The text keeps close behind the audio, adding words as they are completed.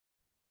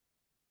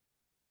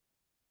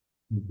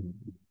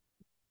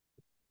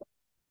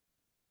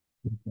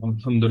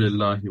الحمد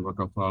لله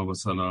وكفى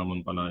وسلام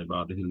على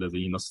عباده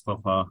الذين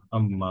اصطفى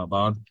أما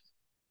بعد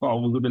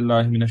فأعوذ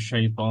بالله من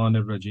الشيطان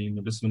الرجيم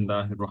بسم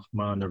الله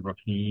الرحمن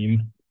الرحيم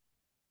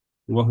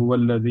وهو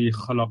الذي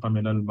خلق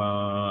من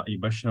الماء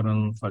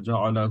بشرا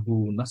فجعله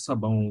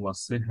نسبا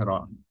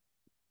وصهرا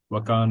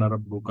وكان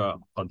ربك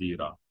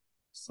قديرا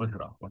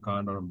صهرا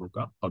وكان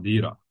ربك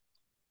قديرا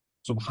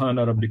سبحان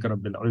ربك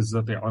رب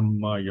العزة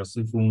عما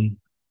يصفون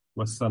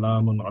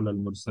والسلام على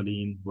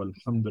المرسلين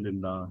والحمد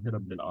لله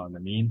رب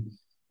العالمين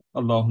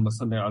اللهم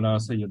صل على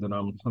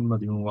سيدنا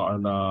محمد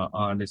وعلى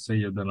آل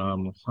سيدنا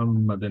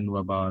محمد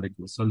وبارك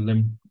وسلم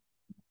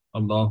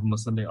اللهم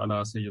صل على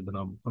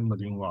سيدنا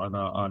محمد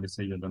وعلى آل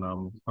سيدنا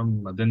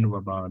محمد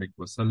وبارك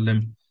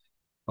وسلم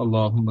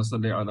اللهم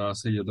صل على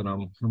سيدنا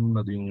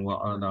محمد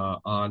وعلى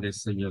آل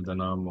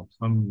سيدنا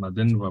محمد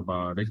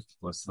وبارك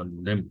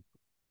وسلم.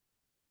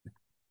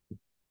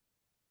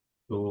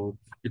 تو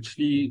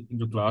پچھلی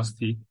جو کلاس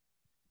تھی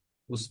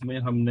اس میں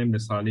ہم نے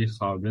مثالی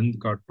خاوند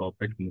کا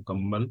ٹاپک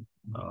مکمل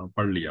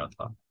پڑھ لیا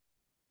تھا.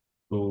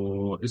 تو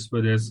اس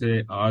وجہ سے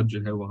آج جو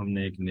ہے وہ ہم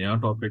نے ایک نیا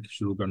ٹاپک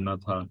شروع کرنا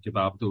تھا.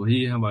 کتاب تو وہی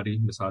ہے ہماری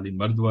مثالی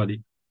مرد والی،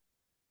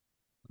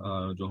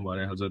 جو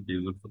ہمارے حضرت پیر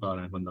ذوالفقار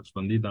احمد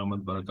نقشبندی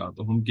دامت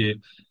برکاتہم کے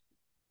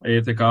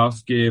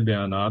اعتکاف کے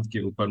بیانات کے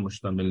اوپر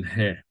مشتمل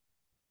ہے.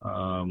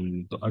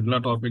 تو اگلا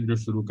ٹاپک جو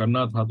شروع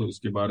کرنا تھا تو اس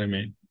کے بارے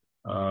میں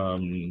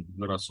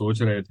ذرا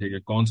سوچ رہے تھے کہ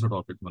کون سا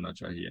ٹاپک ہونا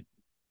چاہیے.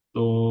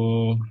 تو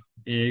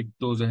ایک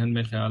تو ذہن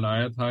میں خیال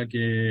آیا تھا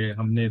کہ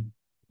ہم نے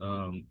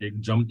ایک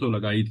جم تو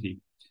لگائی تھی.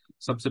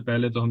 سب سے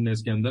پہلے تو ہم نے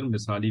اس کے اندر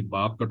مثالی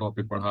باپ کا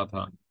ٹاپک پڑھا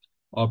تھا،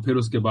 اور پھر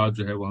اس کے بعد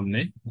جو ہے وہ ہم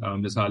نے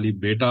مثالی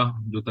بیٹا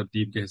جو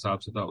ترتیب کے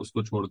حساب سے تھا اس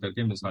کو چھوڑ کر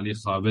کے مثالی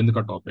خاوند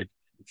کا ٹاپک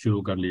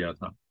شروع کر لیا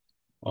تھا.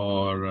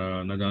 اور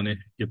نہ جانے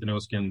کتنے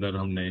اس کے اندر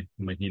ہم نے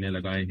مہینے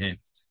لگائے ہیں.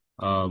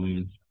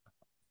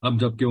 اب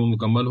جب کہ وہ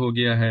مکمل ہو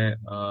گیا ہے،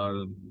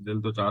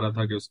 دل تو چاہ رہا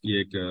تھا کہ اس کی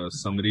ایک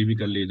سمری بھی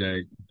کر لی جائے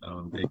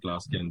ایک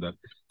کلاس کے اندر،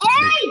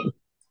 لیکن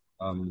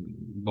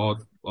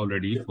بہت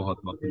آلریڈی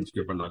بہت وقت اس کے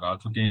اوپر لگا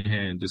چکے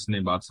ہیں. جس نے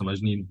بات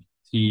سمجھنی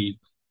تھی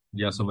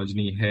یا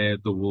سمجھنی ہے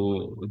تو وہ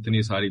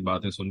اتنی ساری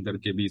باتیں سن کر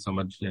کے بھی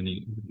یعنی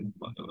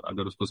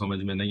اگر اس کو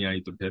سمجھ میں نہیں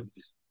آئی تو پھر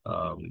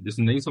جس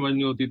نے نہیں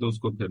سمجھنی ہوتی تو اس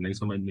کو پھر نہیں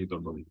سمجھنی، تو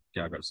ہم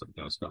کیا کر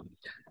سکتے ہیں اس کا.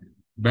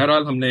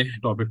 بہرحال ہم نے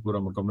ٹاپک پورا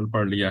مکمل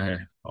پڑھ لیا ہے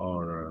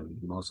اور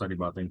بہت ساری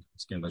باتیں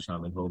اس کے اندر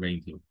شامل ہو گئی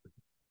تھیں.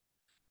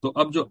 تو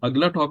اب جو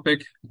اگلا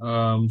ٹاپک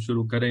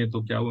شروع کریں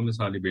تو کیا وہ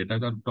مثالی بیٹا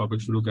کا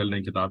ٹاپک شروع کر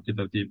لیں کتاب کی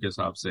ترتیب کے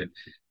حساب سے.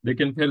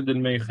 لیکن پھر دل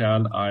میں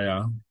خیال آیا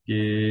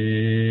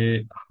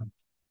کہ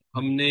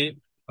ہم نے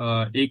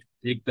ایک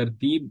ایک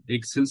ترتیب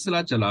ایک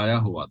سلسلہ چلایا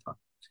ہوا تھا،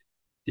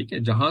 ٹھیک ہے،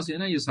 جہاں سے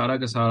نا یہ سارا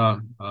کا سارا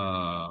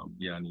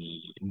یعنی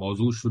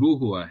موضوع شروع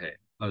ہوا ہے،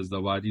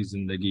 ازدواجی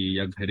زندگی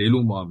یا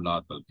گھریلو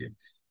معاملات بلکہ،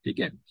 ٹھیک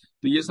ہے.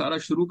 تو یہ سارا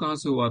شروع کہاں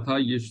سے ہوا تھا؟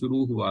 یہ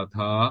شروع ہوا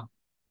تھا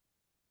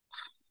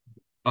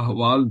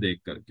احوال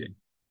دیکھ کر کے،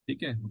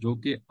 ٹھیک ہے، جو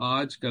کہ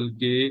آج کل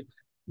کے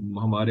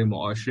ہمارے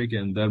معاشرے کے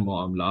اندر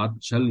معاملات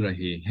چل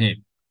رہے ہیں،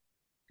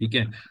 ٹھیک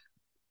ہے،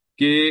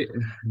 کہ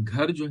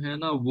گھر جو ہے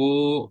نا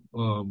وہ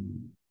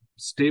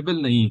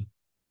سٹیبل نہیں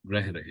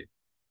رہ رہے.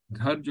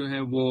 گھر جو ہے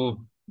وہ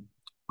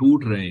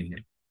ٹوٹ رہے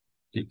ہیں،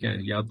 ٹھیک ہے،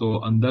 یا تو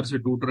اندر سے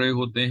ٹوٹ رہے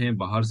ہوتے ہیں،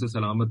 باہر سے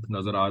سلامت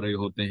نظر آ رہے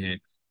ہوتے ہیں،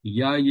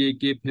 یا یہ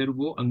کہ پھر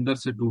وہ اندر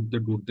سے ٹوٹتے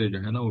ٹوٹتے جو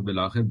ہے نا وہ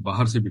بالآخر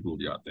باہر سے بھی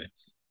ٹوٹ جاتے ہیں،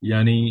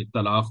 یعنی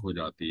طلاق ہو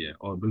جاتی ہے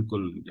اور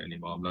بالکل یعنی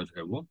معاملہ جو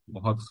ہے وہ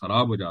بہت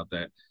خراب ہو جاتا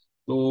ہے.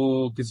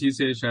 تو کسی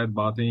سے شاید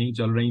باتیں ہی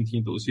چل رہی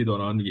تھیں تو اسی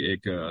دوران یہ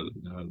ایک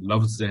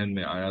لفظ ذہن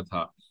میں آیا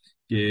تھا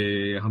کہ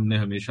ہم نے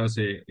ہمیشہ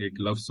سے ایک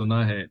لفظ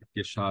سنا ہے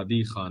کہ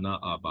شادی خانہ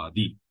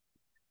آبادی،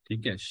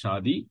 ٹھیک ہے،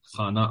 شادی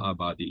خانہ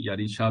آبادی،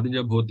 یعنی شادی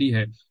جب ہوتی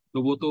ہے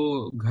تو وہ تو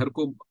گھر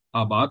کو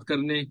آباد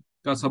کرنے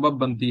کا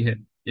سبب بنتی ہے.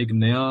 ایک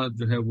نیا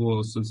جو ہے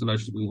وہ سلسلہ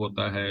شروع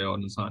ہوتا ہے اور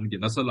انسان کی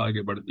نسل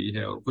آگے بڑھتی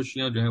ہے اور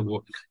خوشیاں جو ہیں وہ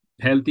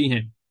پھیلتی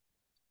ہیں،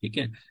 ٹھیک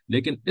ہے.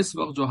 لیکن اس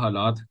وقت جو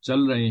حالات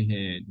چل رہے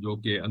ہیں، جو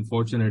کہ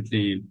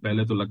انفارچونیٹلی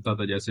پہلے تو لگتا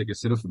تھا جیسے کہ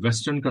صرف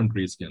ویسٹرن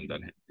کنٹریز کے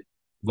اندر ہے،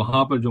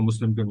 وہاں پر جو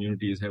مسلم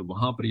کمیونٹیز ہے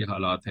وہاں پر یہ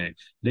حالات ہیں،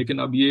 لیکن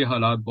اب یہ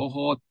حالات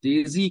بہت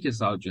تیزی کے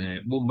ساتھ جو ہیں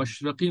وہ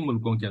مشرقی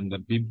ملکوں کے اندر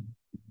بھی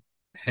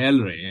پھیل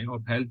رہے ہیں اور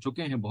پھیل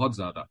چکے ہیں بہت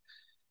زیادہ،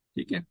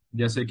 ٹھیک ہے.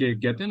 جیسے کہ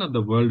کہتے ہیں نا، the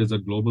world is a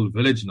global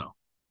village now,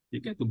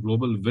 ٹھیک ہے. تو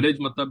گلوبل ولیج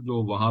مطلب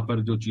جو وہاں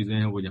پر جو چیزیں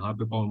ہیں وہ یہاں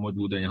پہ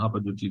موجود ہیں، یہاں پر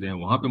جو چیزیں ہیں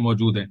وہاں پہ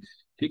موجود ہیں،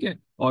 ٹھیک ہے.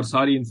 اور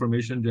ساری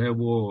انفارمیشن جو ہے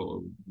وہ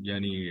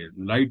یعنی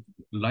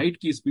لائٹ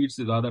کی اسپیڈ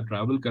سے زیادہ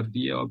ٹریول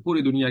کرتی ہے اور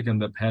پوری دنیا کے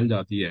اندر پھیل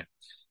جاتی ہے.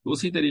 تو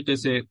اسی طریقے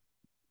سے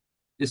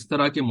اس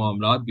طرح کے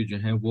معاملات بھی جو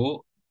ہیں وہ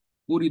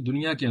پوری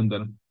دنیا کے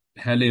اندر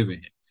پھیلے ہوئے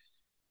ہیں،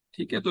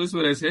 ٹھیک ہے. تو اس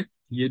وجہ سے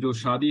یہ جو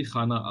شادی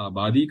خانہ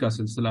آبادی کا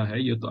سلسلہ ہے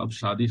یہ تو اب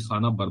شادی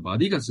خانہ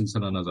بربادی کا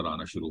سلسلہ نظر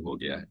آنا شروع ہو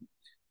گیا ہے،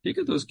 ٹھیک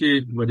ہے. تو اس کی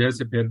وجہ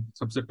سے پھر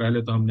سب سے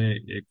پہلے تو ہم نے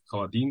ایک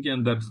خواتین کے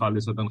اندر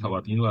خالصتاً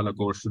خواتین والا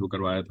کورس شروع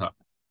کروایا تھا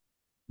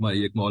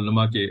ہماری ایک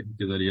معلمہ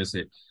کے ذریعے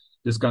سے،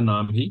 جس کا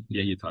نام ہی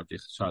یہی تھا کہ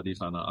شادی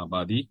خانہ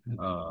آبادی.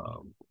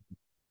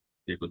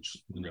 یہ کچھ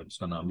مجھے اس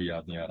کا نام بھی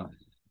یاد نہیں آ رہا.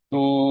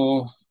 تو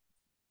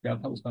کیا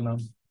تھا اس کا نام؟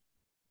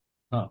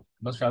 ہاں،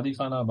 بس شادی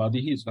خانہ آبادی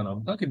ہی اس کا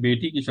نام تھا، کہ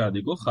بیٹی کی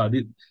شادی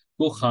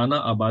کو خانہ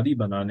آبادی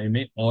بنانے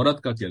میں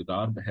عورت کا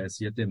کردار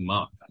بحیثیت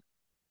ماں.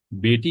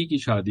 بیٹی کی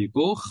شادی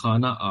کو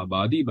خانہ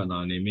آبادی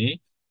بنانے میں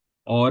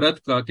عورت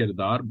کا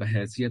کردار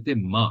بحیثیت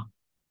ماں.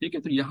 ٹھیک ہے،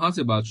 تو یہاں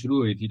سے بات شروع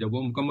ہوئی تھی. جب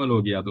وہ مکمل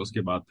ہو گیا تو اس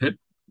کے بعد پھر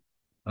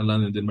اللہ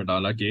نے دل میں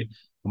ڈالا کہ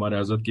ہمارے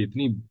حضرت کی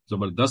اتنی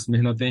زبردست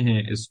محنتیں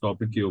ہیں اس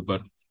ٹاپک کے اوپر،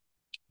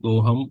 تو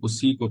ہم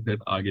اسی کو پھر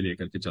آگے لے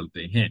کر کے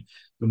چلتے ہیں.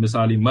 تو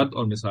مثالی مرد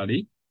اور مثالی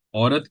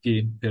عورت کی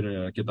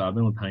پھر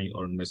کتابیں اٹھائیں،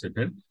 اور ان میں سے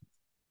پھر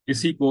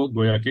اسی کو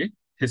گویا کہ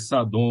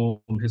حصہ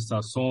دوم، حصہ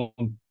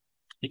سوم،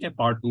 ٹھیک ہے،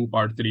 پارٹ ٹو،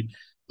 پارٹ تھری.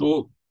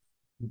 تو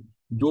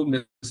جو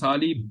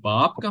مثالی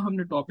باپ کا ہم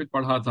نے ٹاپک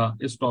پڑھا تھا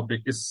اس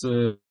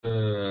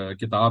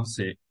کتاب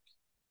سے،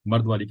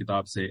 مرد والی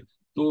کتاب سے،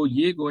 تو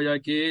یہ گویا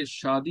کہ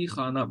شادی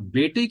خانہ،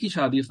 بیٹے کی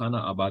شادی خانہ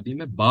آبادی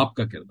میں باپ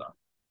کا کردار.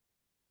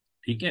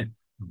 ٹھیک ہے،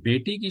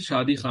 بیٹی کی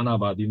شادی خانہ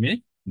آبادی میں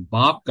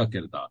باپ کا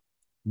کردار.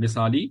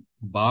 مثالی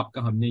باپ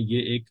کا ہم نے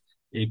یہ ایک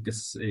ایک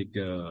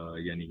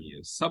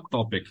یعنی سب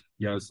ٹاپک،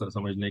 یا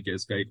سمجھنے کے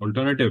اس کا ایک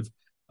الٹرنیٹو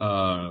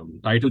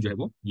ٹائٹل جو ہے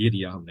وہ یہ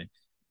دیا ہم نے.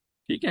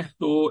 ٹھیک ہے،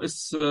 تو اس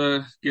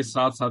کے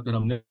ساتھ ساتھ پھر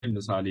ہم نے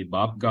مثالی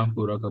باپ کا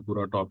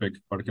پورا ٹاپک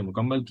پڑھ کے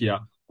مکمل کیا.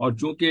 اور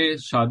چونکہ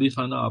شادی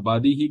خانہ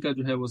آبادی ہی کا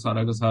جو ہے وہ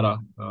سارا کا سارا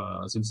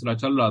سلسلہ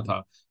چل رہا تھا،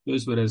 تو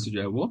اس وجہ سے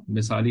جو ہے وہ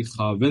مثالی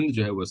خاوند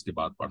جو ہے وہ اس کے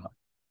بعد پڑھا.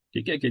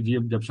 ٹھیک ہے، کہ جی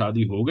اب جب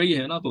شادی ہو گئی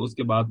ہے نا، تو اس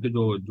کے بعد پھر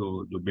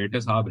جو بیٹے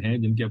صاحب ہیں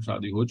جن کی اب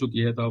شادی ہو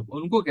چکی ہے، تو اب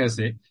ان کو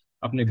کیسے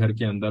اپنے گھر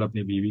کے اندر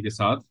اپنی بیوی کے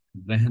ساتھ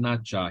رہنا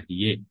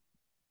چاہیے.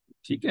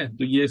 ٹھیک ہے،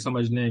 تو یہ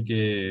سمجھ لیں کہ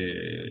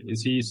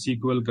اسی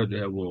سیکول کا جو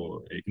ہے وہ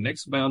ایک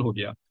نیکسٹ بیان ہو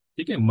گیا.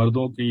 ٹھیک ہے،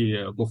 مردوں کی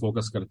کو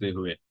فوکس کرتے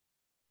ہوئے.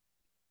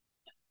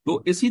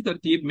 تو اسی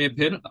ترتیب میں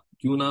پھر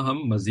کیوں نہ ہم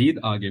مزید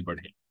آگے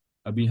بڑھیں.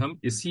 ابھی ہم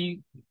اسی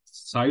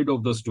سائڈ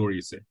آف دا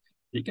سٹوری سے،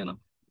 ٹھیک ہے نا،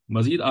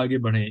 مزید آگے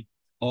بڑھیں،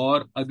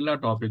 اور اگلا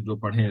ٹاپک جو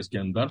پڑھیں اس کے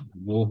اندر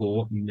وہ ہو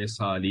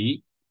مثالی.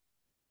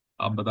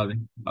 آپ بتا دیں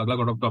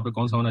اگلا ٹاپک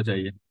کون سا ہونا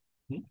چاہیے؟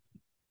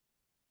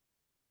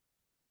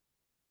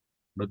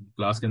 بس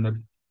کلاس کے اندر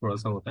تھوڑا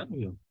سا ہوتا ہے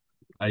نا،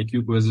 آئی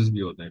کیو کوئزز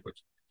بھی ہوتے ہیں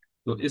کچھ.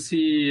 تو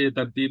اسی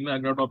ترتیب میں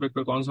اگلا ٹاپک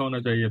پہ کون سا ہونا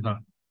چاہیے تھا،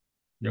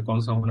 یا کون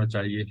سا ہونا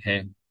چاہیے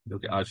ہے، جو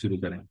کہ آج شروع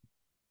کریں؟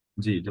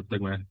 جی، جب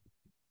تک میں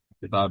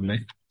کتاب میں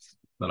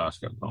تلاش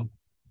کرتا ہوں.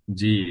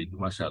 جی،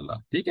 ماشاء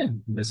اللہ. ٹھیک ہے،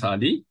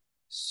 مثالی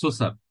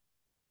سسر،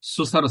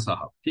 سسر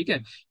صاحب. ٹھیک ہے،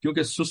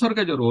 کیونکہ سسر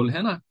کا جو رول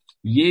ہے نا،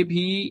 یہ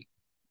بھی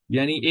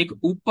یعنی ایک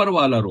اوپر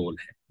والا رول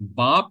ہے.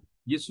 باپ،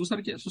 یہ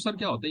سسر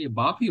کیا ہوتا ہے؟ یہ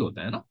باپ ہی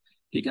ہوتا ہے نا.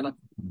 ٹھیک ہے نا،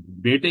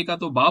 بیٹے کا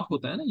تو باپ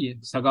ہوتا ہے نا، یہ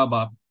سگا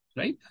باپ،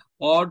 رائٹ.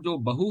 اور جو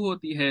بہو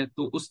ہوتی ہے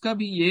تو اس کا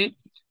بھی یہ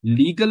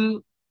لیگل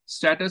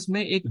سٹیٹس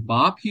میں ایک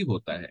باپ ہی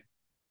ہوتا ہے.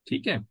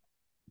 ٹھیک ہے،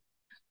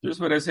 تو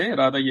اس وجہ سے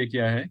ارادہ یہ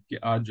کیا ہے کہ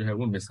آج جو ہے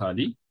وہ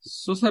مثالی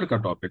سسر کا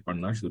ٹاپک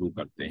پڑھنا شروع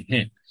کرتے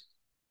ہیں.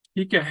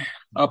 ٹھیک ہے،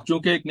 اب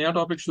چونکہ ایک نیا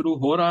ٹاپک شروع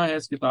ہو رہا ہے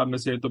اس کتاب میں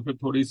سے، تو پھر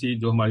تھوڑی سی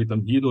جو ہماری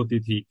تمہید ہوتی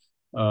تھی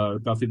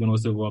کافی دنوں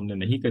سے وہ ہم نے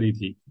نہیں کری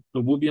تھی،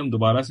 تو وہ بھی ہم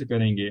دوبارہ سے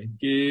کریں گے.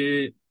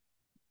 کہ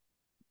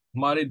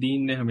ہمارے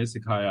دین نے ہمیں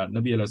سکھایا،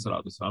 نبی علیہ الصلوۃ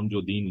والسلام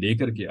جو دین لے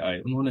کر کے آئے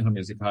انہوں نے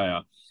ہمیں سکھایا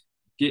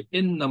کہ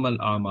انما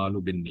الاعمال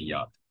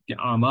بالنیات، کہ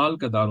اعمال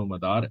کا دار و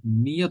مدار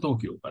نیتوں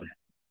کے اوپر ہے.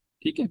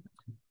 ٹھیک ہے،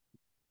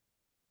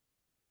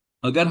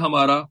 اگر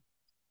ہمارا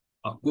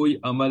کوئی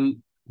عمل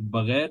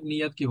بغیر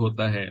نیت کے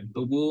ہوتا ہے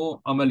تو وہ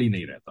عمل ہی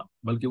نہیں رہتا،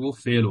 بلکہ وہ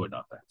فیل ہو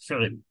جاتا ہے.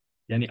 فعل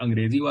یعنی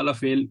انگریزی والا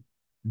فیل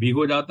بھی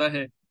ہو جاتا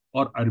ہے،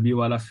 اور عربی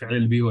والا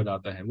فعل بھی ہو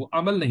جاتا ہے، وہ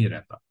عمل نہیں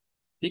رہتا.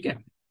 ٹھیک ہے،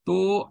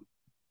 تو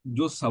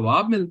جو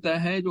ثواب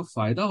ملتا ہے، جو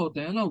فائدہ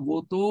ہوتا ہے نا،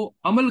 وہ تو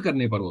عمل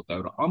کرنے پر ہوتا ہے.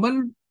 اور عمل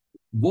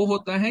وہ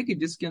ہوتا ہے کہ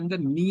جس کے اندر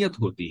نیت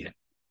ہوتی ہے.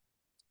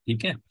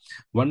 ٹھیک ہے،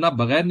 ورنہ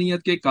بغیر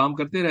نیت کے کام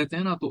کرتے رہتے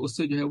ہیں نا، تو اس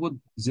سے جو ہے وہ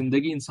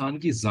زندگی انسان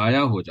کی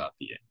ضائع ہو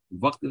جاتی ہے،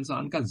 وقت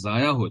انسان کا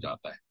ضائع ہو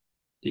جاتا ہے.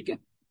 ٹھیک ہے،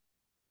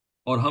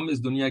 اور ہم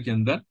اس دنیا کے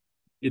اندر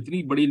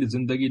اتنی بڑی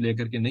زندگی لے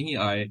کر کے نہیں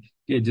آئے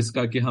کہ جس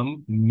کا کہ ہم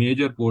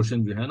میجر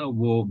پورشن جو ہے نا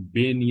وہ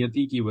بے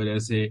نیتی کی وجہ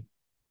سے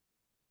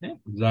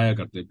ضائع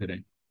کرتے پھریں.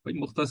 بھائی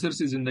مختصر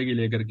سی زندگی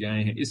لے کر کے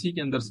آئے ہیں، اسی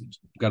کے اندر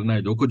کرنا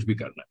ہے جو کچھ بھی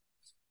کرنا ہے.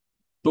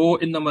 تو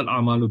انما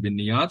الاعمال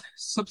بالنیات،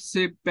 سب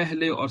سے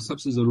پہلے اور سب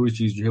سے ضروری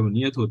چیز جو ہے وہ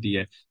نیت ہوتی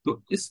ہے. تو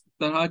اس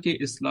طرح کے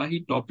اصلاحی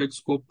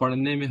ٹاپکس کو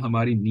پڑھنے میں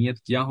ہماری نیت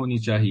کیا ہونی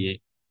چاہیے؟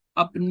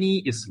 اپنی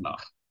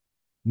اصلاح،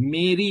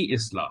 میری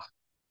اصلاح.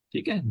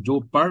 ٹھیک ہے، جو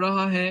پڑھ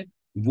رہا ہے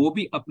وہ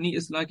بھی اپنی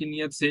اصلاح کی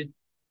نیت سے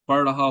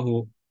پڑھ رہا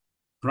ہو،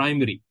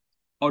 پرائمری،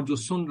 اور جو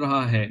سن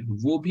رہا ہے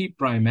وہ بھی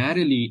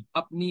پرائمریلی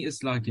اپنی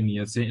اصلاح کی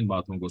نیت سے ان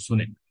باتوں کو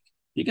سنے.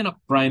 ٹھیک ہے نا،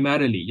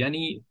 پرائمریلی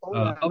یعنی ہو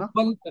گیا ہے نا؟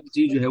 اول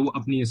ترجیح جو ہے وہ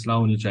اپنی اصلاح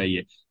ہونی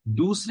چاہیے.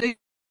 دوسرے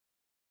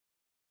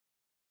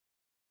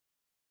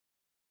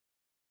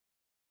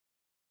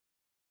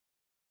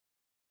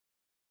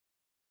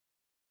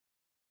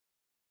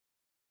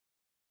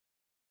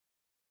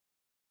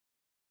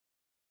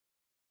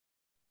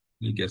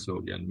یہ کیسے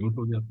ہو گیا؟ میوٹ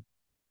ہو گیا؟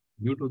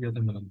 میوٹ ہو گیا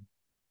تھا میرا،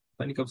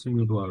 پتہ نہیں کب سے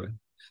میوٹ ہوا ہے.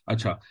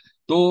 اچھا،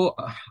 تو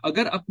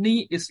اگر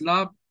اپنی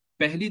اصلاح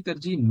پہلی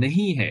ترجیح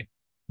نہیں ہے،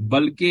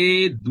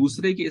 بلکہ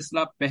دوسرے کی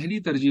اصلاح پہلی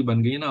ترجیح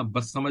بن گئی نا،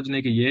 بس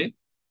سمجھنے کہ یہ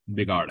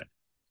بگاڑ ہے.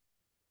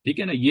 ٹھیک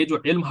ہے نا، یہ جو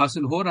علم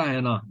حاصل ہو رہا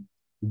ہے نا،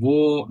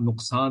 وہ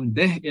نقصان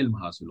دہ علم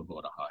حاصل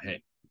ہو رہا ہے،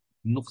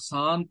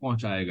 نقصان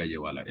پہنچائے گا یہ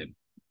والا علم.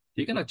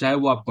 ٹھیک ہے نا، چاہے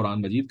وہ آپ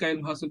قرآن مجید کا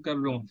علم حاصل کر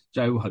رہے ہوں،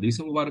 چاہے وہ حدیث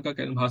مبارکہ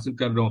کا علم حاصل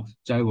کر رہے ہوں،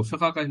 چاہے وہ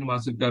فقہ کا علم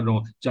حاصل کر رہے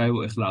ہوں، چاہے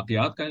وہ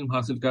اخلاقیات کا علم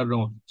حاصل کر رہے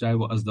ہوں، چاہے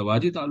وہ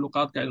ازدواجی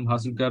تعلقات کا علم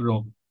حاصل کر رہے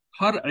ہوں،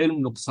 ہر علم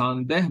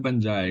نقصان دہ بن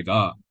جائے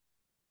گا.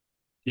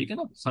 ٹھیک ہے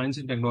نا، سائنس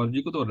اینڈ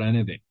ٹیکنالوجی کو تو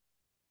رہنے دیں،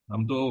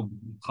 ہم تو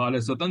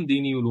خالصتاً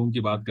دینی علوم کی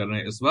بات کر رہے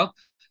ہیں اس وقت.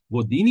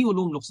 وہ دینی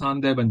علوم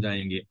نقصان دہ بن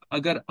جائیں گے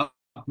اگر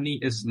اپنی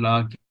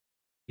اصلاح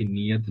کی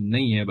نیت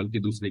نہیں ہے بلکہ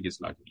دوسرے کی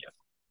اصلاح کی نیت.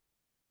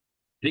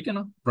 ٹھیک ہے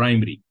نا،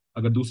 پرائمری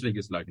اگر دوسرے کی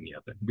اصلاح کی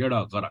نیت ہے،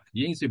 بیڑا غرق،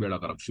 یہیں سے بیڑا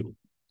غرق شروع.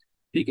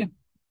 ٹھیک ہے،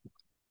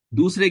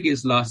 دوسرے کی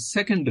اصلاح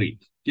سیکنڈری،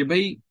 کہ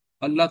بھئی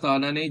اللہ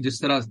تعالیٰ نے جس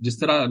طرح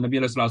نبی علیہ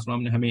الصلوۃ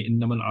والسلام نے ہمیں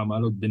انما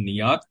الاعمال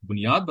بالنیات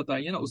بنیاد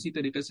بتائی ہے نا، اسی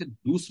طریقے سے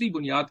دوسری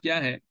بنیاد کیا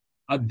ہے؟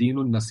 الدین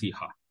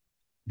النصیحہ.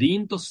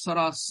 دین تو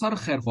سراسر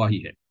خیر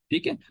خواہی ہے.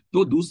 ٹھیک ہے،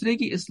 تو دوسرے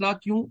کی اصلاح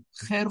کیوں؟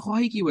 خیر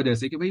خواہی کی وجہ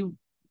سے، کہ بھئی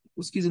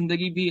اس کی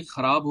زندگی بھی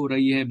خراب ہو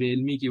رہی ہے بے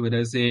علمی کی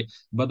وجہ سے،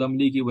 بد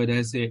عملی کی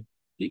وجہ سے.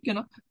 ٹھیک ہے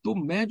نا، تو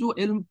میں جو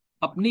علم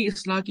اپنی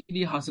اصلاح کے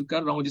لیے حاصل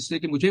کر رہا ہوں جس سے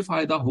کہ مجھے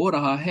فائدہ ہو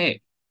رہا ہے،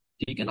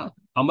 ٹھیک ہے نا،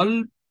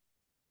 عمل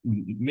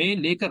میں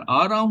لے کر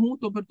آ رہا ہوں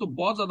تو پھر تو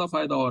بہت زیادہ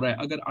فائدہ ہو رہا ہے.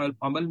 اگر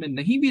عمل میں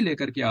نہیں بھی لے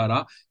کر کے آ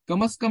رہا،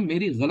 کم از کم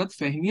میری غلط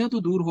فہمیاں تو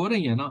دور ہو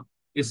رہی ہیں نا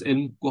اس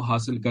علم کو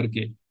حاصل کر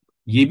کے.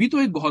 یہ بھی تو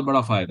ایک بہت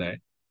بڑا فائدہ ہے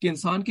کہ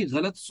انسان کی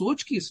غلط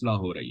سوچ کی اصلاح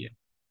ہو رہی ہے.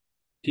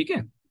 ٹھیک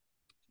ہے،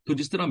 تو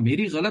جس طرح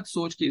میری غلط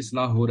سوچ کی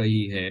اصلاح ہو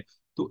رہی ہے،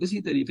 تو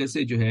اسی طریقے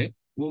سے جو ہے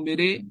وہ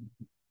میرے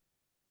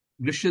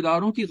رشتہ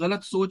داروں کی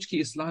غلط سوچ کی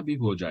اصلاح بھی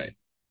ہو جائے.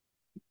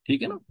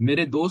 ٹھیک ہے نا،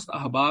 میرے دوست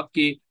احباب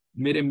کے،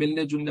 میرے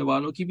ملنے جلنے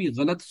والوں کی بھی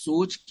غلط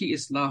سوچ کی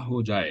اصلاح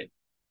ہو جائے.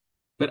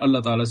 پھر اللہ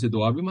تعالیٰ سے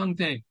دعا بھی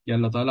مانگتے ہیں کہ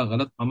اللہ تعالیٰ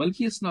غلط عمل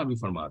کی اصلاح بھی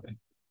فرما دیں.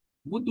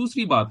 وہ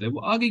دوسری بات ہے،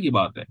 وہ آگے کی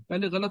بات ہے،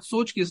 پہلے غلط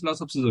سوچ کی اصلاح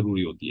سب سے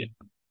ضروری ہوتی ہے.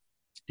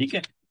 ٹھیک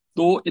ہے،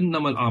 تو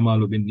انما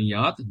الاعمال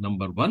بالنیات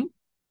نمبر 1،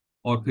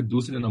 اور پھر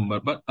دوسرے نمبر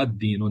پر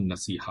الدین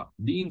النصیحہ،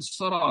 دین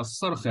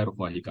سراسر خیر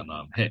خواہی کا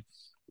نام ہے.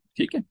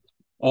 ٹھیک ہے،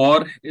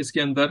 اور اس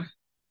کے اندر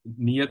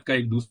نیت کا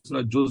ایک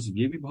دوسرا جز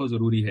یہ بھی بہت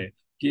ضروری ہے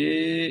کہ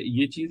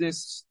یہ چیزیں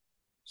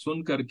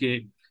سن کر کے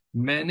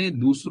میں نے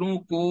دوسروں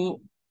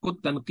کو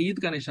تنقید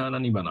کا نشانہ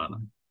نہیں بنانا.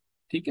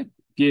 ٹھیک ہے،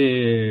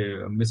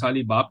 کہ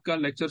مثالی باپ کا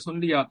لیکچر سن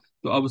لیا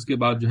تو اب اس کے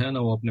بعد جو ہے نا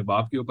وہ اپنے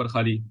باپ کے اوپر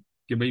خالی،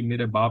 کہ بھئی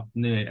میرے باپ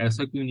نے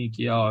ایسا کیوں نہیں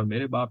کیا، اور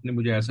میرے باپ نے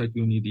مجھے ایسا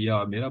کیوں نہیں دیا،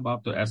 اور میرا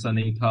باپ تو ایسا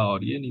نہیں تھا،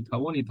 اور یہ نہیں تھا،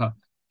 وہ نہیں تھا.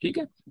 ٹھیک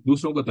ہے،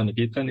 دوسروں کو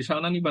تنقید کا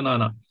نشانہ نہیں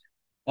بنانا.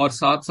 اور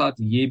ساتھ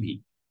ساتھ یہ بھی،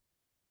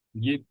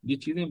 یہ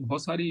چیزیں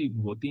بہت ساری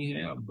ہوتی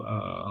ہیں. اب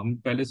ہم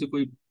پہلے سے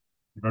کوئی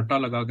رٹا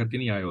لگا کر کے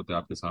نہیں آئے ہوتے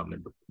آپ کے سامنے.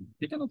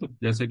 ٹھیک ہے نا، تو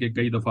جیسے کہ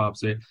کئی دفعہ آپ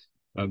سے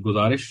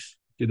گزارش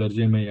کے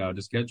درجے میں یا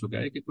جس کہہ چکا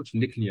ہے کہ کچھ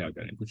لکھ لیا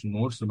کریں، کچھ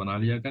نوٹس بنا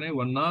لیا کریں،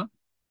 ورنہ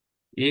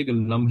ایک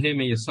لمحے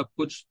میں یہ سب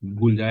کچھ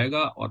بھول جائے گا.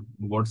 اور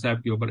واٹس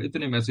ایپ کے اوپر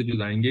اتنے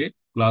میسیجز آئیں گے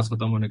کلاس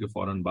ختم ہونے کے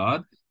فوراً بعد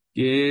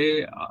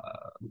کہ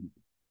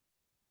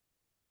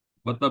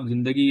مطلب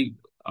زندگی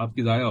آپ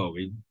کی ضائع ہو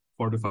گئی.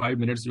 45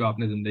 منٹس جو آپ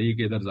نے زندگی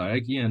کے ادھر ضائع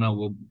کیے ہیں نا،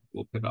 وہ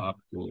پھر آپ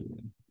کو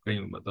کہیں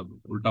مطلب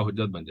الٹا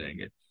حجت بن جائیں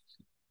گے.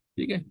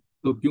 ٹھیک ہے،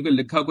 تو کیونکہ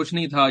لکھا کچھ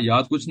نہیں تھا،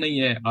 یاد کچھ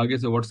نہیں ہے، آگے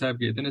سے واٹس ایپ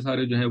کے اتنے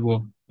سارے جو ہے وہ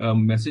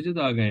میسیجز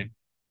آ گئے.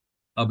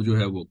 اب جو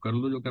ہے وہ کر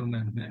لو جو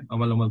کرنا ہے،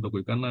 عمل تو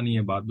کوئی کرنا نہیں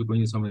ہے، بات بھی کوئی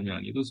نہیں سمجھ میں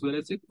آنی ہے. تو اس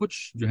وجہ سے کچھ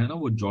جو ہے نا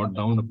وہ جاٹ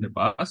ڈاؤن اپنے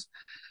پاس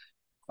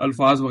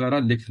الفاظ وغیرہ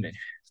لکھ لیں.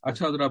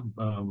 اچھا ذرا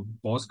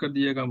پاز کر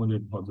دیجیے گا، مجھے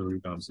بہت ضروری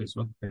کام سے اس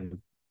وقت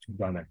کہیں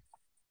جانا ہے.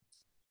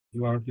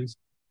 پلیز.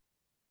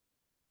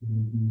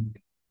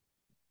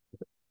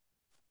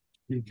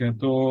 ٹھیک ہے،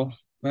 تو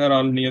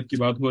بہرحال نیت کی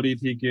بات ہو رہی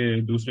تھی کہ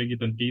دوسرے کی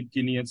تنقید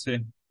کی نیت سے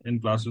ان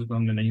کلاسز کو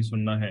ہم نے نہیں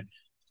سننا ہے.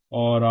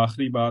 اور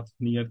آخری بات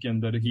نیت کے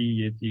اندر ہی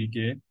یہ تھی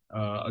کہ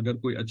اگر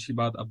کوئی اچھی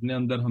بات اپنے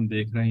اندر ہم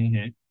دیکھ رہے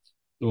ہیں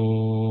تو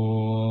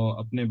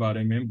اپنے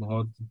بارے میں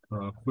بہت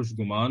خوش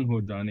گمان ہو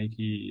جانے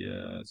کی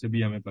سے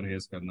بھی ہمیں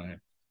پرہیز کرنا ہے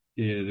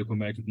کہ دیکھو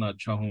میں کتنا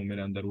اچھا ہوں،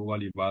 میرے اندر وہ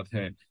والی بات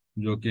ہے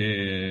جو کہ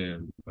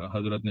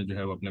حضرت نے جو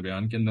ہے وہ اپنے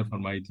بیان کے اندر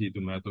فرمائی تھی،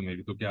 تو میں تو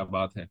میری تو کیا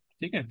بات ہے.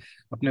 ٹھیک ہے،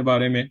 اپنے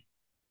بارے میں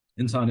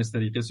انسان اس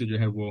طریقے سے جو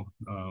ہے وہ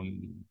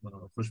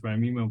خوش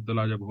فہمی میں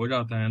مبتلا جب ہو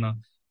جاتا ہے نا،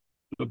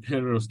 تو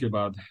پھر اس کے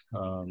بعد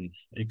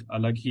ایک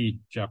الگ ہی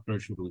چیپٹر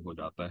شروع ہو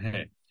جاتا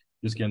ہے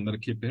جس کے اندر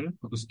کہ پھر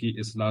اس کی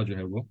اصلاح جو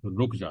ہے وہ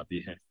رک جاتی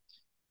ہے.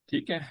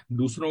 ٹھیک ہے،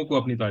 دوسروں کو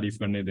اپنی تعریف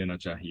کرنے دینا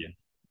چاہیے.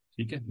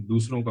 ٹھیک ہے،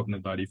 دوسروں کو اپنے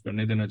تعریف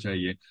کرنے دینا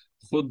چاہیے.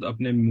 خود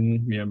اپنے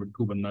منہ میاں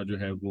مٹھو بننا جو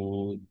ہے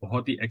وہ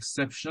بہت ہی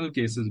ایکسیپشنل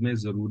کیسز میں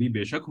ضروری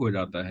بے شک ہو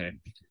جاتا ہے،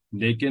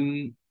 لیکن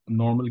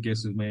نارمل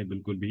کیسز میں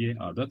بالکل بھی یہ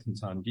عادت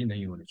انسان کی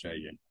نہیں ہونی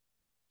چاہیے.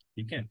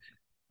 ٹھیک ہے،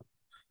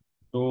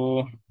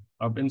 تو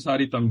اب ان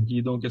ساری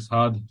تمہیدوں کے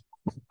ساتھ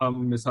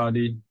ہم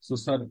مثالی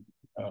سسر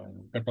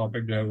کا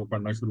ٹاپک جو ہے وہ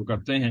پڑھنا شروع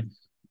کرتے ہیں.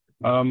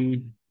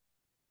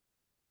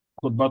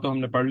 خطبہ تو ہم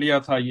نے پڑھ لیا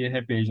تھا، یہ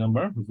ہے پیج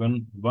نمبر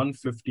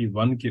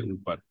 151 کے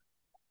اوپر.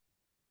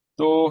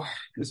 تو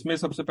اس میں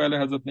سب سے پہلے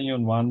حضرت نے یہ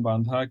عنوان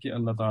باندھا کہ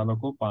اللہ تعالیٰ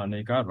کو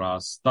پانے کا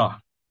راستہ۔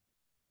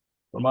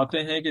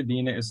 فرماتے ہیں کہ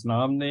دین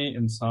اسلام نے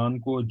انسان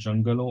کو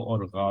جنگلوں اور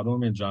غاروں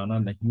میں جانا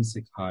نہیں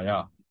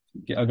سکھایا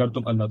کہ اگر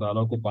تم اللہ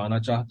تعالیٰ کو پانا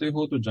چاہتے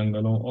ہو تو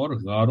جنگلوں اور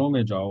غاروں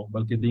میں جاؤ،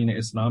 بلکہ دین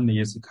اسلام نے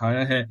یہ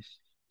سکھایا ہے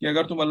کہ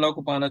اگر تم اللہ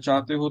کو پانا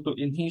چاہتے ہو تو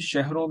انہی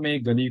شہروں میں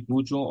گلی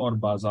کوچوں اور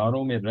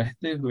بازاروں میں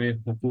رہتے ہوئے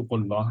حقوق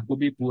اللہ کو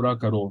بھی پورا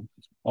کرو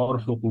اور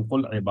حقوق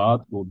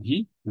العباد کو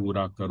بھی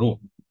پورا کرو۔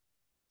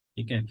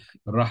 ٹھیک ہے،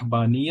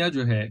 رہبانیہ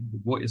جو ہے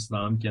وہ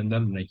اسلام کے اندر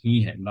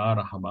نہیں ہے، لا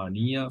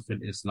رہبانیہ فی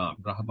الاسلام۔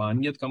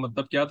 رہبانیت کا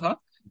مطلب کیا تھا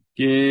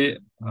کہ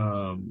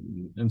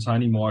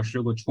انسانی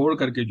معاشرے کو چھوڑ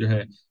کر کے جو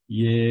ہے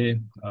یہ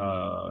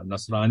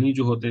نصرانی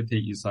جو ہوتے تھے،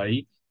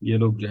 عیسائی، یہ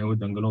لوگ جو ہے وہ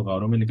جنگلوں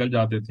غاروں میں نکل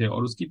جاتے تھے،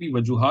 اور اس کی بھی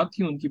وجوہات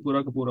تھی ان کی،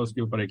 پورا کا پورا اس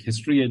کے اوپر ایک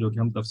ہسٹری ہے جو کہ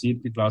ہم تفسیر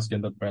کی کلاس کے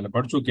اندر پہلے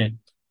پڑھ چکے ہیں۔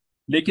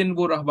 لیکن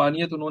وہ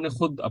رہبانیت انہوں نے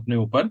خود اپنے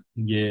اوپر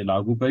یہ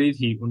لاگو کری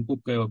تھی، ان کو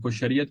کوئی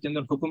شریعت کے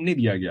اندر حکم نہیں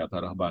دیا گیا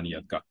تھا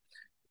رہبانیت کا۔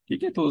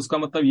 ٹھیک ہے، تو اس کا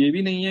مطلب یہ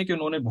بھی نہیں ہے کہ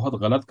انہوں نے بہت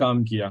غلط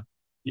کام کیا۔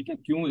 ٹھیک ہے،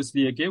 کیوں؟ اس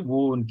لیے کہ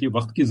وہ ان کی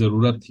وقت کی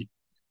ضرورت تھی۔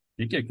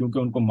 ٹھیک ہے، کیونکہ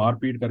ان کو مار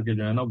پیٹ کر کے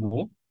جو ہے نا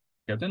وہ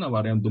کہتے ہیں نا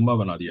ہمارے یہاں دمبا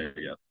بنا دیا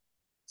گیا۔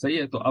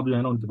 صحیح ہے، تو اب جو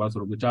ہے نا ان کے پاس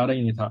روک چارہ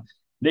ہی نہیں تھا۔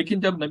 لیکن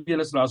جب نبی علیہ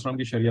الصلوۃ والسلام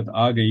کی شریعت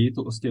آ گئی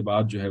تو اس کے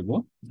بعد جو ہے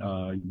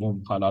وہ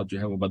حالات جو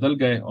ہے وہ بدل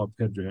گئے، اور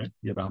پھر جو ہے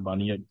یہ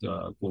رہبانیت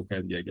کو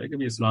کہہ دیا گیا کہ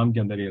بھی اسلام کے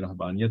اندر یہ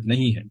رہبانیت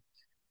نہیں ہے۔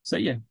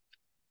 صحیح ہے،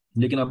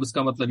 لیکن اب اس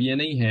کا مطلب یہ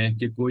نہیں ہے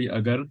کہ کوئی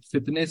اگر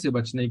فتنے سے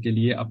بچنے کے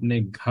لیے اپنے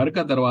گھر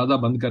کا دروازہ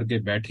بند کر کے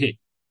بیٹھے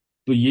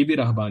تو یہ بھی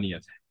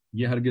رہبانیت ہے،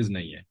 یہ ہرگز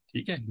نہیں ہے۔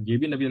 ٹھیک ہے، یہ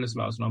بھی نبی علیہ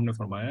الصلوۃ والسلام نے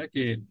فرمایا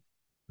کہ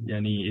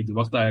یعنی ایک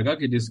وقت آئے گا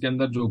کہ جس کے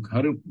اندر جو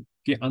گھر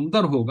کے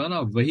اندر ہوگا نا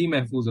وہی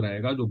محفوظ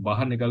رہے گا، جو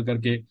باہر نکل کر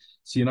کے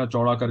سینہ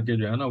چوڑا کر کے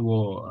جو ہے نا وہ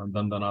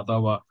دندناتا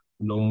ہوا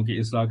لوگوں کی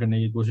اصلاح کرنے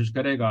کی کوشش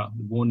کرے گا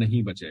وہ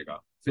نہیں بچے گا،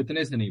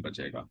 فتنے سے نہیں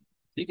بچے گا۔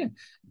 ٹھیک ہے،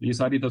 یہ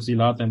ساری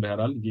تفصیلات ہیں،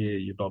 بہرحال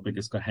یہ ٹاپک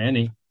اس کا ہے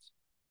نہیں،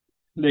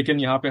 لیکن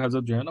یہاں پہ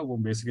حضرت جو ہے نا وہ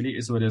بیسیکلی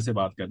اس وجہ سے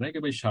بات کر رہے ہیں کہ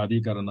بھئی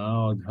شادی کرنا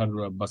اور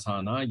گھر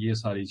بسانا یہ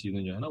ساری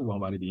چیزیں جو ہے نا وہ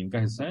ہمارے دین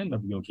کا حصہ ہیں،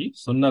 نبیوں کی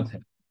سنت ہے۔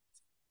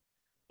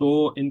 تو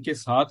ان کے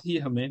ساتھ ہی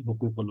ہمیں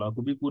حقوق اللہ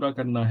کو بھی پورا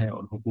کرنا ہے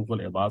اور حقوق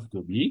العباد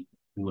کو بھی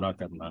پورا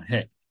کرنا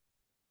ہے۔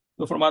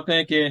 تو فرماتے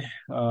ہیں کہ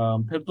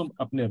پھر تم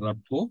اپنے رب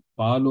کو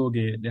پالو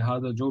گے،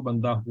 لہذا جو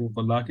بندہ حقوق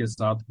اللہ کے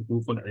ساتھ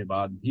حقوق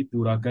العباد بھی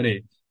پورا کرے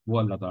وہ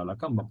اللہ تعالیٰ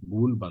کا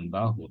مقبول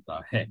بندہ ہوتا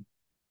ہے۔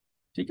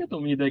 ٹھیک ہے، تو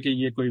امید ہے کہ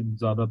یہ کوئی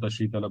زیادہ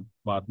تشریح طلب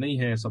بات نہیں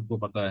ہے، سب کو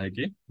پتہ ہے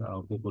کہ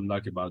حقوق اللہ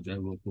کے بعد جو ہے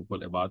وہ حقوق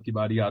العباد کی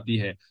باری آتی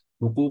ہے۔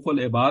 حقوق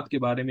العباد کے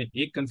بارے میں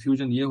ایک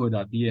کنفیوژن یہ ہو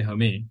جاتی ہے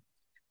ہمیں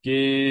کہ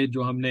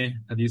جو ہم نے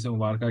حدیث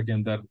مبارکہ کے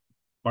اندر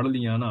پڑھ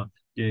لیا نا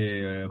کہ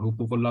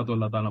حقوق اللہ تو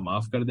اللہ تعالیٰ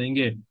معاف کر دیں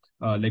گے،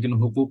 لیکن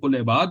حقوق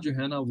العباد جو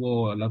ہے نا وہ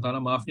اللہ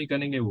تعالیٰ معاف نہیں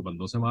کریں گے، وہ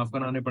بندوں سے معاف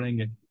کرانے پڑیں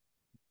گے۔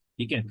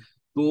 ٹھیک ہے،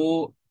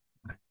 تو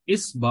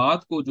اس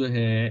بات کو جو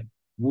ہے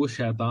وہ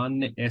شیطان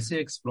نے ایسے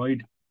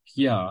ایکسپلائٹ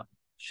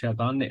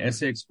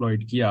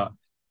کیا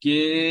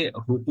کہ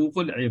حقوق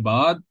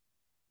العباد،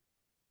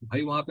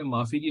 بھائی وہاں پہ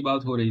معافی کی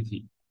بات ہو رہی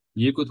تھی،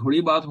 یہ کوئی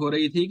تھوڑی بات ہو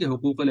رہی تھی کہ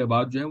حقوق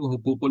العباد جو ہے وہ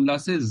حقوق اللہ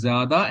سے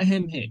زیادہ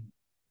اہم ہے۔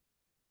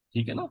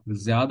 ٹھیک ہے نا،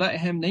 زیادہ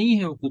اہم نہیں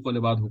ہے حقوق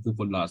العباد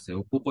حقوق اللہ سے۔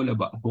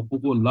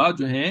 حقوق اللہ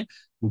جو ہیں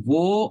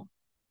وہ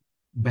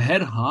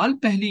بہرحال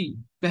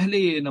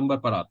پہلے نمبر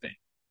پر آتے ہیں،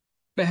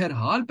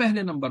 بہرحال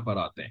پہلے نمبر پر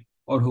آتے ہیں،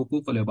 اور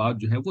حقوق العباد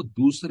جو ہے وہ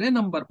دوسرے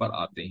نمبر پر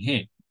آتے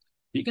ہیں۔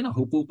 ٹھیک ہے نا،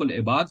 حقوق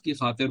العباد کی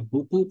خاطر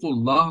حقوق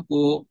اللہ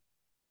کو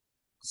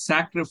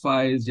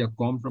سیکریفائز یا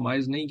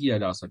کمپرومائز نہیں کیا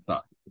جا سکتا۔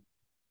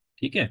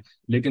 ٹھیک ہے،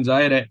 لیکن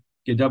ظاہر ہے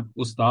کہ جب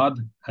استاد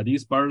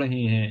حدیث پڑھ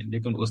رہے ہیں،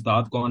 لیکن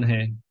استاد کون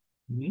ہے؟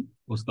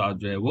 استاد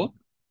جو ہے وہ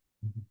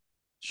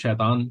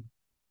شیطان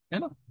ہے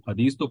نا۔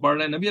 حدیث تو پڑھ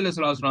رہے ہیں نبی علیہ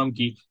الصلوۃ والسلام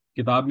کی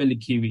کتاب میں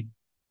لکھی ہوئی،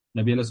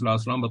 نبی علیہ الصلوۃ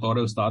والسلام بطور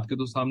استاد کے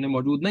تو سامنے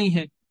موجود نہیں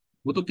ہے،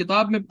 وہ تو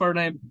کتاب میں پڑھ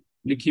رہے ہیں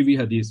لکھی ہوئی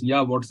حدیث،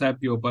 یا واٹس ایپ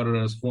کے اوپر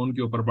فون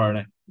کے اوپر پڑھ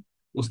رہے ہیں۔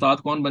 استاد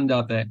کون بن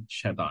جاتا ہے؟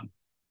 شیطان۔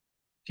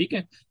 ٹھیک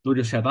ہے، تو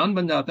جو شیطان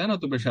بن جاتا ہے نا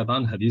تو پھر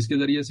شیطان حدیث کے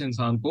ذریعے سے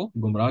انسان کو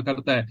گمراہ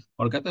کرتا ہے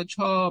اور کہتا ہے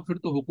اچھا پھر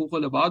تو حقوق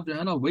العباد جو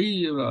ہے نا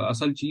وہی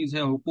اصل چیز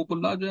ہے، حقوق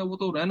اللہ جو ہے وہ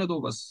تو رہنے دو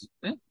بس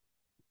ہے؟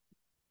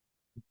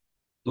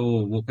 تو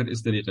وہ پھر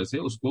اس طریقے سے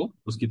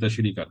اس کی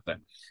تشریح کرتا ہے۔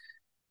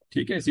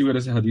 ٹھیک ہے، اسی وجہ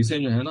سے حدیثیں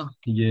جو ہے نا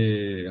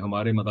یہ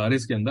ہمارے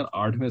مدارس کے اندر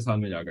 8ویں سال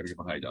میں جا کر کے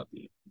پڑھائی جاتی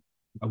ہیں۔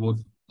 اب وہ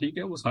ٹھیک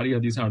ہے، وہ ساری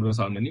حدیثیں 8ویں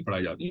سال میں نہیں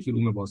پڑھائی جاتی ہیں،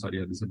 شروع میں بہت ساری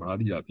حدیثیں پڑھا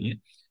دی جاتی ہیں،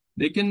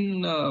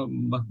 لیکن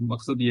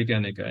مقصد یہ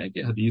کہنے کا ہے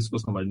کہ حدیث کو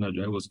سمجھنا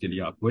جو ہے وہ اس کے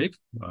لیے آپ کو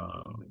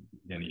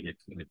یعنی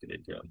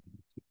ایک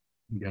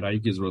گہرائی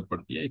کی ضرورت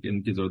پڑتی ہے، ایک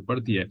ان کی ضرورت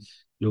پڑتی ہے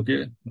جو کہ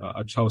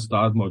اچھا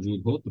استاد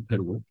موجود ہو تو پھر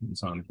وہ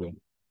انسان کو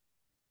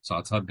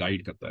ساتھ ساتھ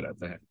گائیڈ کرتا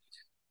رہتا ہے۔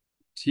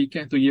 ٹھیک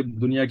ہے، تو یہ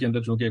دنیا کے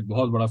اندر چونکہ ایک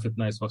بہت بڑا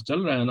فتنہ اس وقت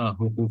چل رہا ہے نا،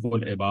 حقوق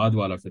العباد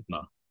والا فتنہ۔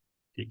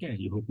 ٹھیک ہے،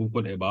 یہ حقوق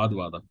العباد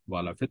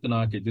والا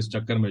فتنہ کہ جس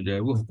چکر میں جو ہے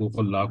وہ حقوق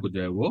اللہ کو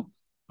جو ہے وہ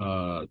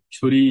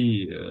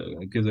چھری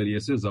کے ذریعے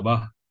سے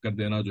ذبح کر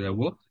دینا جو ہے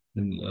وہ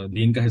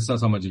دین کا حصہ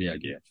سمجھ لیا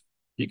گیا ہے۔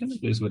 ٹھیک ہے نا،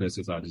 تو اس وجہ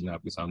سے سارج نے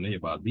آپ کے سامنے یہ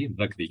بات بھی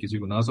رکھ دی، کسی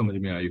کو نہ سمجھ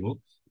میں آئی ہو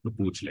تو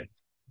پوچھ لے۔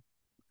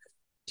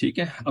 ٹھیک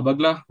ہے، اب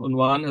اگلا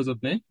عنوان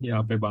حضرت نے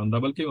یہاں پہ باندھا،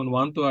 بلکہ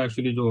عنوان تو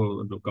ایکچولی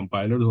جو جو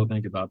کمپائلر ہوتے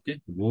ہیں کتاب کے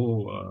وہ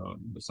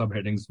سب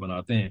ہیڈنگز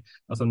بناتے ہیں،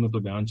 اصل میں تو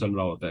بیان چل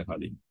رہا ہوتا ہے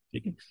خالی.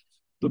 ٹھیک ہے،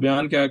 تو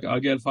بیان کے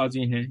آگے الفاظ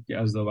یہ ہیں کہ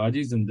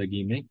ازدواجی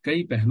زندگی میں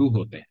کئی پہلو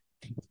ہوتے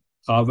ہیں.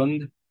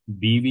 خاوند،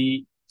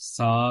 بیوی،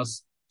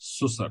 ساس،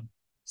 سسر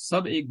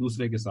سب ایک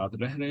دوسرے کے ساتھ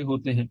رہ رہے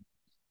ہوتے ہیں،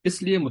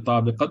 اس لیے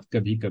مطابقت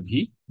کبھی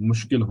کبھی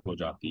مشکل ہو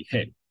جاتی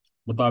ہے.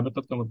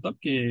 مطابقت کا مطلب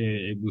کہ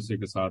ایک دوسرے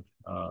کے ساتھ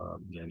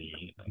یعنی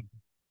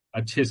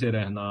اچھے سے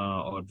رہنا،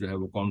 اور جو ہے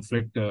وہ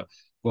کانفلکٹ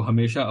کو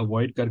ہمیشہ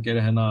اوائڈ کر کے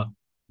رہنا.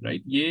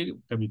 رائٹ، یہ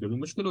کبھی کبھی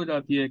مشکل ہو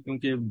جاتی ہے،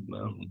 کیونکہ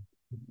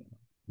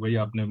وہی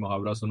آپ نے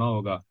محاورہ سنا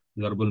ہوگا،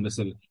 ضرب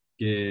المثل،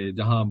 کہ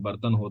جہاں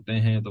برتن ہوتے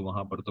ہیں تو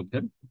وہاں پر تو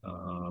پھر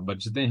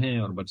بجتے ہیں،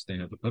 اور بجتے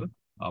ہیں تو پھر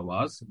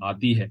آواز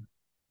آتی ہے.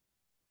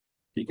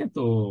 ٹھیک ہے،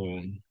 تو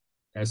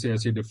ایسے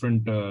ایسے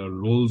ڈفرینٹ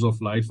رولز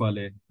آف لائف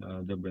والے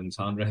جب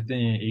انسان رہتے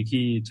ہیں ایک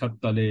ہی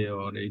چھت تلے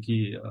اور ایک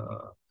ہی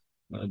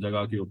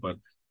جگہ کے اوپر،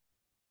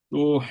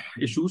 تو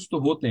ایشوز تو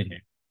ہوتے ہیں.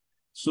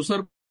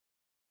 سسر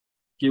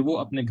کہ وہ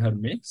اپنے گھر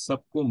میں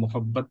سب کو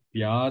محبت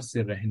پیار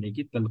سے رہنے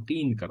کی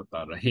تلقین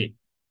کرتا رہے.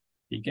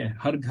 ٹھیک ہے،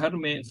 ہر گھر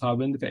میں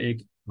خاوند کا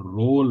ایک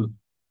رول،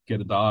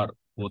 کردار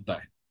ہوتا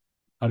ہے.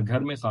 ہر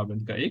گھر میں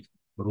خاوند کا ایک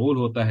رول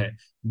ہوتا ہے.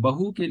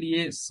 بہو کے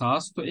لیے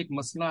ساس تو ایک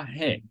مسئلہ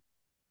ہے.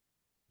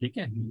 ٹھیک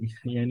ہے،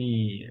 یعنی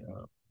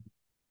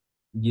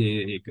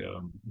یہ ایک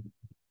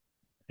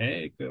ہے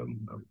ایک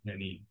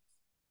یعنی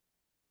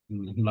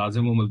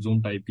لازم و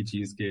ملزوم ٹائپ کی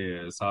چیز کے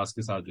ساس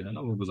کے ساتھ جو ہے نا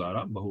وہ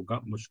گزارا بہو کا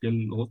مشکل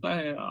ہوتا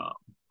ہے.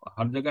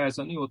 ہر جگہ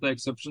ایسا نہیں ہوتا،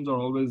 ایکسیپشنز آر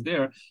آلویز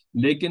دیئر،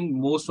 لیکن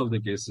موسٹ آف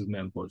دا کیسز میں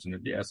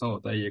انفارچونیٹلی ایسا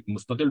ہوتا ہے. یہ ایک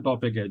مستقل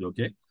ٹاپک ہے جو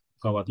کہ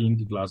خواتین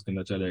کی کلاس کے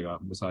اندر چلے گا،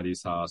 مثالی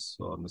ساس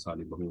اور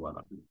مثالی بہو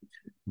والا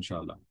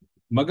انشاءاللہ.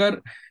 مگر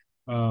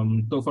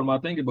تو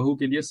فرماتے ہیں کہ بہو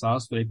کے لیے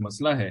ساس تو ایک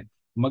مسئلہ ہے،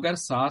 مگر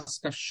ساس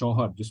کا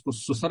شوہر جس کو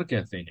سسر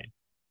کہتے ہیں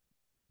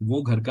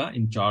وہ گھر کا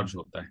انچارج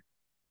ہوتا ہے.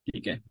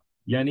 ٹھیک ہے،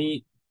 یعنی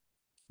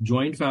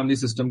جوائنٹ فیملی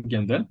سسٹم کے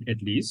اندر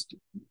ایٹ لیسٹ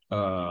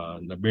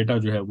بیٹا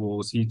جو ہے وہ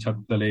اسی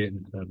چھت تلے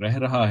رہ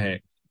رہا ہے،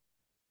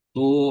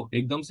 تو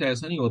ایک دم سے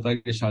ایسا نہیں ہوتا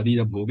کہ شادی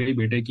جب ہو گئی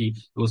بیٹے کی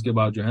تو اس کے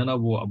بعد جو ہے نا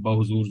وہ ابا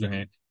حضور جو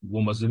ہیں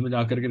وہ مسجد میں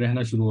جا کر کے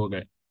رہنا شروع ہو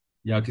گئے،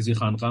 یا کسی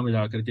خانقاہ میں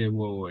جا کر کے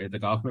وہ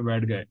اعتکاف میں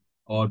بیٹھ گئے،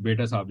 اور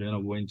بیٹا صاحب جو ہے نا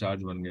وہ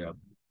انچارج بن گیا.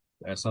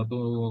 ایسا تو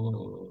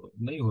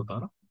نہیں ہوتا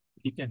نا.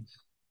 ٹھیک ہے،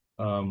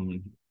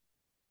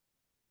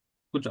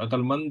 کچھ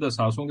عقلمند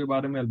ساسوں کے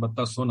بارے میں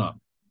البتہ سنا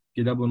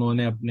کہ جب انہوں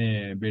نے اپنے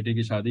بیٹے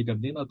کی شادی کر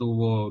دی نا، تو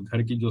وہ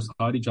گھر کی جو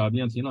ساری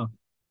چابیاں تھیں نا،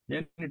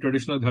 یعنی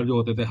ٹریڈیشنل گھر جو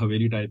ہوتے تھے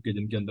حویلی ٹائپ کے،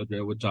 جن کے اندر جو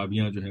ہے وہ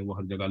چابیاں جو ہے وہ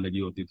ہر جگہ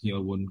لگی ہوتی تھیں،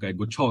 اور وہ ان کا ایک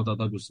گچھا ہوتا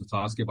تھا جو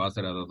ساس کے پاس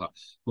رہتا تھا،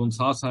 تو ان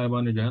ساس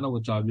صاحبہ نے جو ہے نا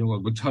وہ چابیوں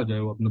کا گچھا جو ہے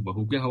وہ اپنے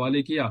بہو کے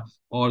حوالے کیا،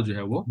 اور جو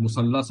ہے وہ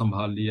مصلح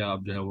سنبھال لیا.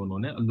 اب جو ہے وہ انہوں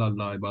نے اللہ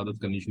اللہ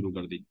عبادت کرنی شروع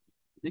کر دی.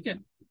 ٹھیک ہے،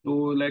 تو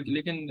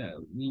لیکن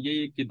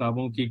یہ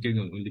کتابوں کی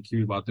لکھی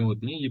ہوئی باتیں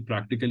ہوتی ہیں، یہ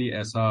پریکٹیکلی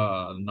ایسا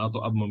نہ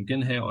تو اب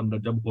ممکن ہے، اور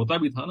جب ہوتا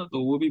بھی تھا نا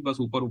تو وہ بھی بس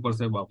اوپر اوپر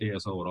سے واقعی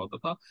ایسا ہو رہا ہوتا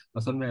تھا.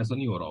 اصل میں ایسا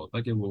نہیں ہو رہا ہوتا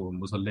کہ وہ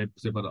مسلح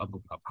سے پر اب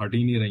ہٹ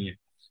ہی نہیں رہی ہیں،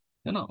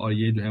 ہے نا، اور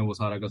یہ جو ہے وہ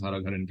سارا کا سارا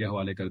گھر ان کے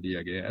حوالے کر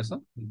دیا گیا ہے. ایسا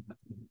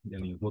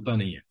یعنی ہوتا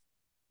نہیں ہے.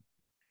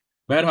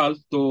 بہرحال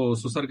تو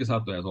سسر کے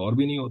ساتھ تو ایسا اور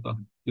بھی نہیں ہوتا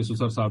کہ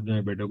سسر صاحب جو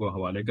ہے بیٹے کو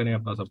حوالے کریں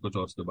اپنا سب کچھ،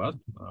 اور اس کے بعد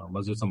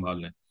مسجد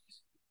سنبھال لیں.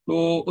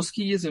 تو اس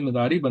کی یہ ذمہ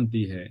داری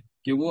بنتی ہے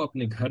کہ وہ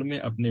اپنے گھر میں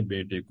اپنے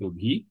بیٹے کو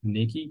بھی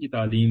نیکی کی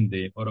تعلیم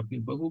دے، اور اپنی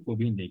بہو کو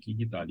بھی نیکی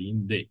کی تعلیم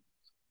دے.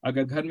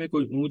 اگر گھر میں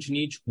کوئی اونچ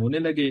نیچ ہونے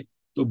لگے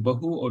تو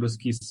بہو اور اس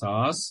کی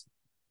ساس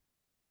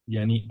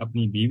یعنی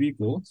اپنی بیوی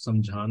کو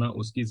سمجھانا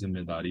اس کی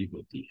ذمہ داری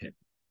ہوتی ہے.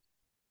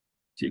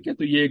 ٹھیک ہے،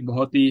 تو یہ ایک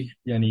بہت ہی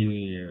یعنی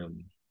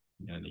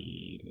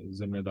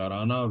ذمہ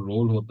دارانہ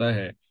رول ہوتا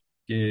ہے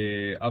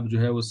کہ اب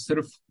جو ہے وہ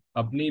صرف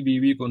اپنی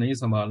بیوی کو نہیں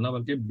سنبھالنا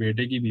بلکہ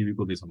بیٹے کی بیوی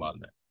کو بھی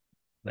سنبھالنا ہے.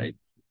 رائٹ،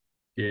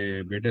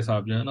 کہ بیٹے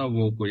صاحب جو ہے نا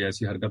وہ کوئی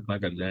ایسی حرکت نہ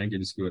کر جائیں کہ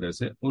جس کی وجہ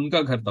سے ان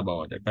کا گھر تباہ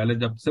ہو جائے. پہلے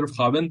جب صرف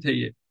خاوند تھے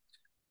یہ،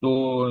 تو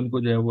ان کو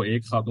جو ہے وہ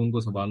ایک خاتون کو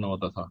سنبھالنا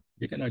ہوتا تھا.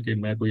 ٹھیک ہے نا، کہ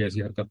میں کوئی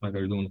ایسی حرکت نہ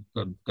کر دوں،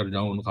 کر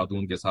جاؤں ان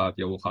خاتون کے ساتھ،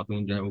 یا وہ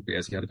خاتون جو ہے وہ کوئی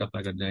ایسی حرکت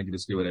نہ کر جائیں کہ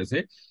جس کی وجہ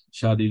سے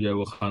شادی جو ہے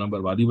وہ خانہ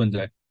بربادی بن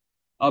جائے.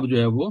 اب جو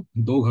ہے وہ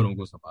دو گھروں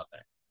کو سنبھالنا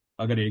ہے.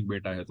 اگر ایک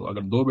بیٹا ہے تو،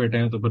 اگر دو بیٹے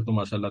ہیں تو پھر تو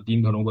ماشاء اللہ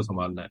تین گھروں کو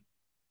سنبھالنا ہے.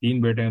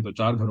 تین بیٹے ہیں تو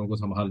چار گھروں کو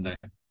سنبھالنا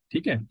ہے.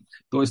 ٹھیک ہے،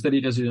 تو اس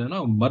طریقے سے جو ہے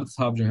نا مرد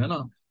صاحب جو ہے نا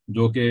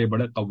جو کہ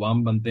بڑے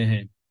قوام بنتے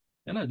ہیں،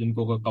 ہے نا، جن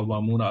کو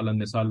قوامون علی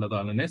النساء اللہ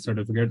تعالیٰ نے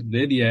سرٹیفکیٹ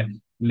دے دیا ہے،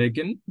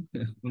 لیکن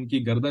ان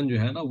کی گردن جو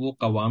ہے نا وہ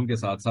قوام کے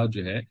ساتھ ساتھ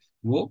جو ہے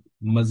وہ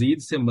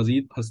مزید سے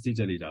مزید پھنستی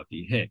چلی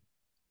جاتی ہے.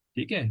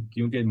 ٹھیک ہے،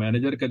 کیونکہ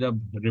مینیجر کا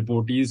جب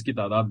رپورٹیز کی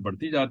تعداد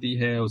بڑھتی جاتی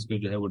ہے، اس کے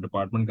جو ہے وہ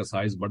ڈپارٹمنٹ کا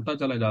سائز بڑھتا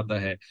چلا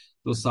جاتا ہے،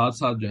 تو ساتھ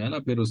ساتھ جو ہے نا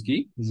پھر اس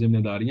کی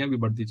ذمہ داریاں بھی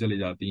بڑھتی چلی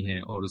جاتی ہیں،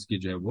 اور اس کی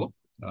جو ہے وہ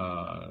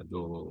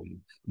جو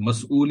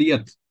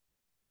مسئولیت،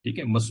 ٹھیک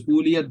ہے،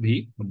 مسئولیت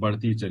بھی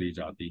بڑھتی چلی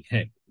جاتی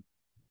ہے.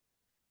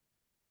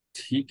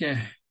 ٹھیک ہے،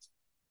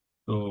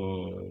 تو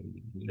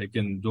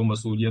لیکن جو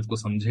مسئولیت کو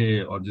سمجھے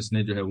اور جس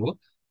نے جو ہے وہ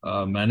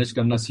مینج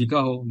کرنا سیکھا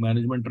ہو،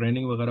 مینجمنٹ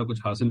ٹریننگ وغیرہ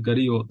کچھ حاصل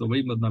کری ہو، تو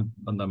وہی بندہ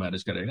بندہ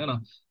مینج کرے گا نا.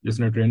 جس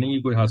نے ٹریننگ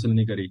ہی کوئی حاصل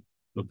نہیں کری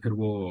تو پھر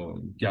وہ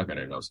کیا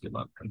کرے گا اس کے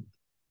بعد پھر.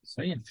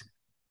 صحیح ہے.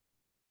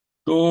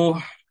 تو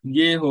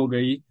یہ ہو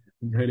گئی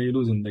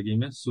گھریلو زندگی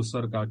میں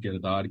سسر کا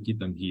کردار کی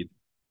تمہید.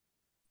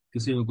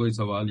 کسی میں کوئی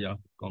سوال یا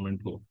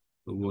کامنٹ ہو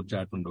تو وہ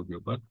چیٹ ونڈو کے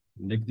اوپر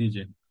لکھ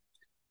دیجئے.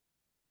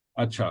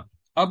 اچھا،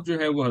 اب جو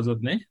ہے وہ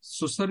حضرت نے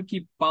سسر کی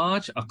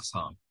 5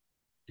 اقسام،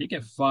 ٹھیک ہے،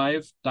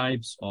 5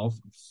 types of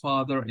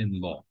father in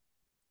law,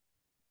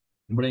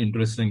 بڑے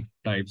انٹرسٹنگ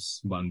ٹائپس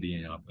باندھ دیے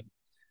ہیں یہاں پہ.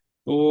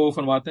 تو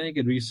فرماتے ہیں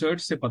کہ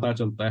ریسرچ سے پتا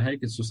چلتا ہے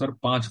کہ سسر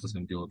 5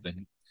 قسم کے ہوتے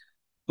ہیں.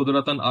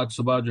 قدرتاً آج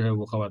صبح جو ہے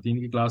وہ خواتین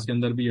کی کلاس کے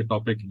اندر بھی یہ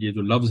ٹاپک، یہ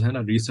جو لفظ ہے نا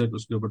ریسرچ،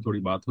 اس کے اوپر تھوڑی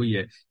بات ہوئی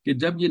ہے کہ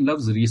جب یہ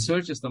لفظ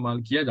ریسرچ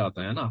استعمال کیا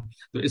جاتا ہے نا،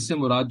 تو اس سے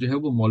مراد جو ہے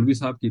وہ مولوی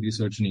صاحب کی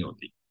ریسرچ نہیں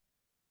ہوتی.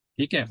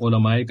 ٹھیک ہے،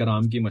 علماء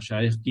کرام کی،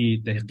 مشائخ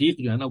کی تحقیق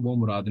جو ہے نا وہ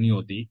مراد نہیں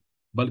ہوتی،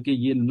 بلکہ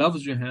یہ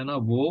لفظ جو ہے نا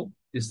وہ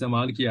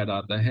استعمال کیا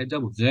جاتا ہے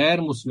جب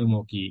غیر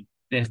مسلموں کی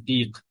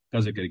تحقیق کا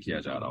ذکر کیا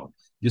جا رہا ہو،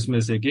 جس میں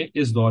سے کہ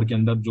اس دور کے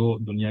اندر جو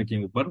دنیا کے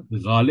اوپر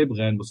غالب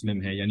غیر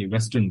مسلم ہے، یعنی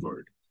ویسٹرن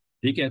ورلڈ.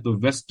 ٹھیک ہے، تو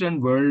ویسٹرن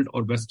ورلڈ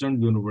اور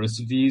ویسٹرن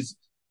یونیورسٹیز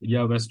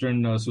یا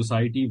ویسٹرن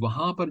سوسائٹی،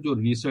 وہاں پر جو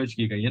ریسرچ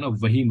کی گئی ہے نا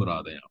وہی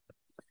مراد ہے یہاں پر.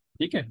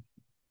 ٹھیک ہے.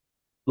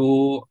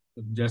 تو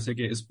جیسے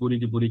کہ اس پوری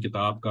کی پوری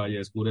کتاب کا یا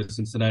اس پورے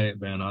سلسلہ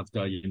بیانات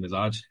کا یہ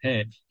مزاج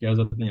ہے کہ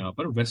حضرت نے یہاں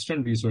پر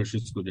ویسٹرن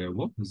ریسرچز کو جو ہے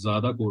وہ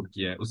زیادہ کوٹ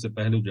کیا ہے. اس سے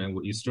پہلے جو ہے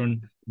وہ ایسٹرن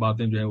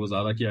باتیں جو ہے وہ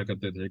زیادہ کیا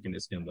کرتے تھے، لیکن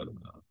اس کے اندر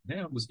ہے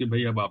اب اس کے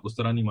بھائی اب آپ اس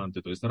طرح نہیں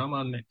مانتے تو اس طرح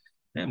مان لیں.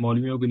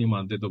 مولویوں کی نہیں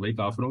مانتے تو بھائی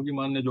کافروں کی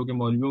مان لیں، جو کہ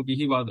مولویوں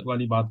کی ہی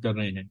والی بات کر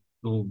رہے ہیں.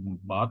 تو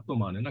بات تو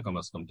مانے نا کم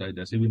از کم، چاہے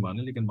جیسے بھی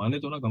مانے لیکن مانے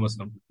تو نا کم از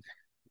کم.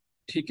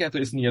 ٹھیک ہے، تو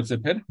اس نیت سے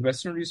پھر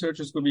ویسٹرن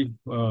ریسرچ اس کو بھی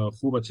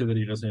خوب اچھے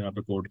طریقے سے یہاں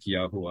پہ کوٹ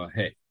کیا ہوا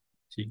ہے.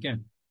 ٹھیک ہے.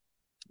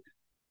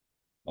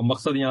 اور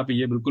مقصد یہاں پہ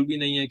یہ بالکل بھی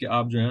نہیں ہے کہ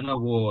آپ جو ہے نا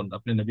وہ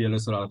اپنے نبی علیہ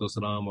الصلوۃ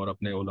والسلام اور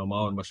اپنے علماء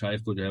اور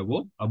مشائخ کو جو ہے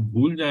وہ اب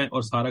بھول جائیں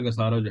اور سارا کا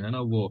سارا جو ہے نا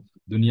وہ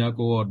دنیا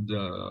کو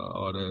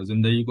اور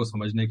زندگی کو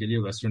سمجھنے کے لیے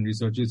ویسٹرن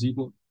ریسرچز ہی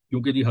کو،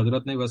 کیونکہ جی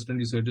حضرت نے ویسٹرن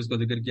ریسرچز کا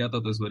ذکر کیا تھا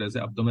تو اس وجہ سے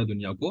اب تو میں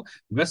دنیا کو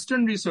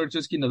ویسٹرن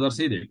ریسرچز کی نظر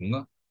سے ہی دیکھوں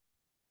گا.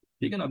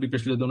 ٹھیک ہے نا. ابھی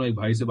پچھلے دنوں ایک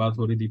بھائی سے بات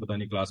ہو رہی تھی، پتہ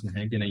نہیں کلاس میں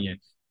ہے کہ نہیں ہے،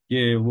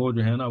 کہ وہ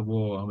جو ہے نا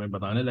وہ ہمیں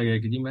بتانے لگے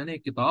کہ جی میں نے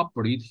ایک کتاب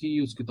پڑھی تھی،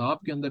 اس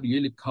کتاب کے اندر یہ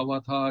لکھا ہوا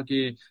تھا کہ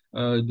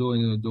جو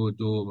جو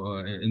جو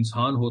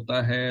انسان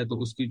ہوتا ہے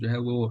تو اس کی جو ہے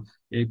وہ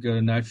ایک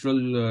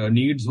نیچرل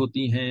نیڈز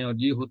ہوتی ہیں اور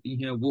یہ ہوتی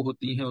ہیں وہ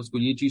ہوتی ہیں، اس کو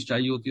یہ چیز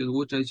چاہیے ہوتی ہے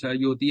وہ چیز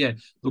چاہیے ہوتی ہے،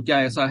 تو کیا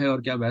ایسا ہے اور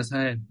کیا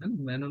ویسا ہے.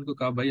 میں نے ان کو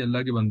کہا بھائی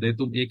اللہ کے بندے،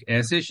 تم ایک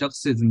ایسے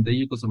شخص سے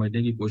زندگی کو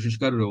سمجھنے کی کوشش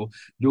کر رہے ہو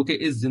جو کہ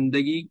اس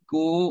زندگی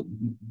کو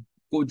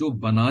جو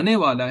بنانے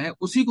والا ہے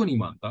اسی کو نہیں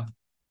مانتا.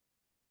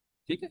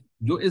 ٹھیک ہے.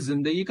 جو اس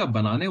زندگی کا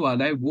بنانے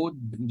والا ہے، وہ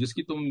جس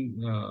کی تم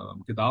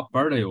کتاب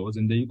پڑھ رہے ہو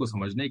زندگی کو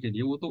سمجھنے کے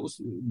لیے، وہ تو اس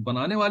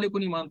بنانے والے کو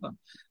نہیں مانتا.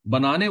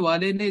 بنانے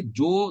والے نے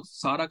جو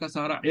سارا کا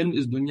سارا علم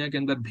اس دنیا کے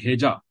اندر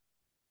بھیجا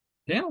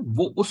ہے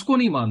وہ اس کو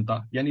نہیں مانتا،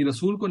 یعنی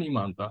رسول کو نہیں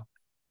مانتا.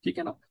 ٹھیک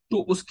ہے نا.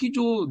 تو اس کی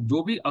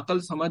جو بھی عقل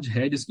سمجھ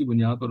ہے جس کی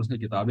بنیاد پر اس نے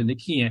کتابیں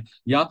لکھی ہیں،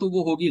 یا تو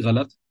وہ ہوگی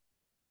غلط،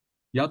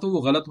 یا تو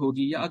وہ غلط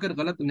ہوگی، یا اگر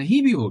غلط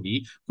نہیں بھی ہوگی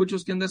کچھ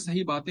اس کے اندر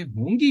صحیح باتیں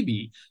ہوں گی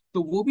بھی،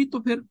 تو وہ بھی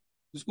تو پھر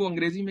جس کو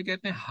انگریزی میں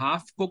کہتے ہیں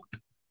ہاف کوکڈ،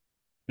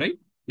 رائٹ،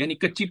 یعنی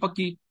کچی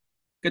پکی،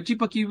 کچی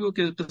پکی وہ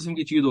کس قسم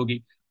کی چیز ہوگی.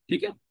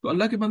 ٹھیک ہے. تو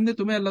اللہ کے بندے،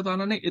 تمہیں اللہ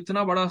تعالیٰ نے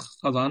اتنا بڑا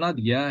خزانہ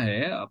دیا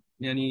ہے،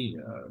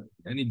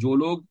 یعنی جو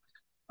لوگ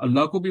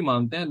اللہ کو بھی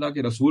مانتے ہیں، اللہ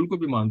کے رسول کو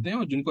بھی مانتے ہیں،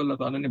 اور جن کو اللہ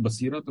تعالیٰ نے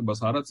بصیرت و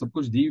بصارت سب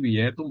کچھ دی ہوئی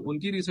ہے، تم ان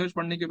کی ریسرچ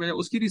پڑھنے کے بجائے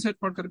اس کی ریسرچ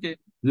پڑھ کر کے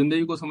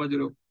زندگی کو سمجھ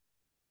رہے ہو.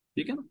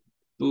 ٹھیک ہے نا.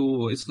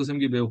 تو اس قسم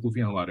کی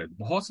بیوقوفیاں ہمارے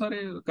بہت سارے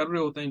کر رہے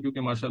ہوتے ہیں،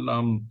 کیونکہ ماشاءاللہ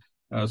ہم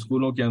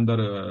اسکولوں کے اندر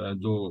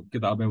جو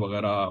کتابیں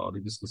وغیرہ اور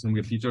جس قسم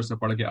کے ٹیچر سے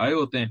پڑھ کے آئے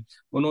ہوتے ہیں،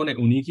 انہوں نے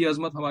انہی کی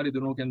عظمت ہمارے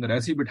دلوں کے اندر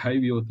ایسی بٹھائی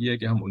ہوئی ہوتی ہے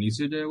کہ ہم انہی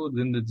سے جو ہے وہ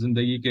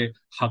زندگی کے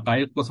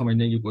حقائق کو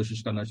سمجھنے کی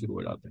کوشش کرنا شروع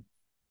ہو جاتے ہیں.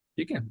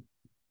 ٹھیک ہے.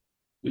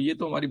 تو یہ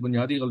تو ہماری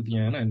بنیادی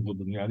غلطیاں ہیں نا، ان کو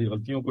بنیادی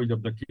غلطیوں کو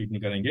جب تک ٹھیک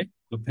نہیں کریں گے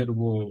تو پھر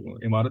وہ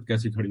عمارت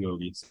کیسی کھڑی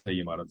ہوگی،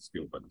 صحیح عمارت اس کے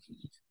اوپر.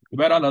 تو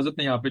بہرحال حضرت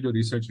نے یہاں پہ جو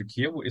ریسرچ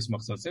لکھی ہے وہ اس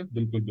مقصد سے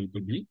بالکل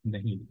بالکل بھی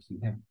نہیں لکھی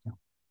ہے.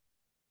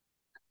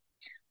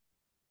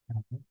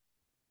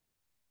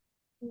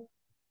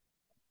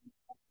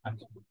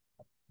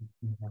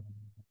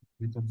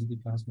 یہ سبزی کی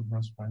کلاس میں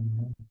بہت ٹائم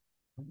ہے،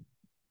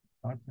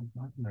 5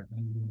 منٹ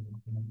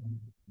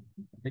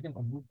لیکن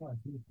ابو کو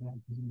ایسے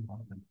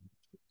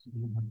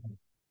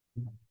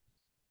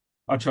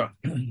اچھا.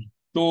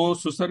 تو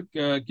سسر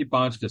کی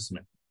 5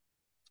 قسمیں،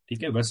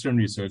 ٹھیک ہے، ویسٹرن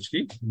ریسرچ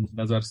کی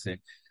نظر سے.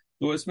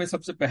 تو اس میں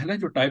سب سے پہلا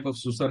جو ٹائپ آف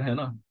سسر ہے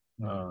نا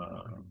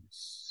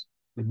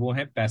وہ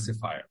ہے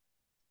پیسیفائر.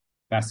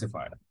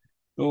 پیسیفائر.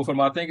 تو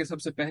فرماتے ہیں کہ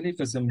سب سے پہلی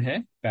قسم ہے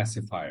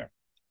پیسیفائر.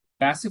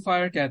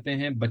 پیسیفائر کہتے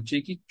ہیں بچے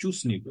کی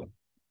چوسنی کو،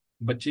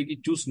 بچے کی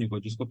چوسنی کو،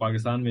 جس کو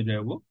پاکستان میں جو ہے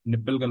وہ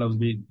نپل کا لفظ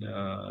بھی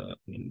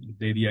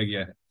دے دیا گیا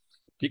ہے.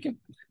 ٹھیک ہے.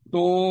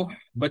 تو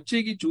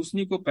بچے کی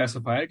چوسنی کو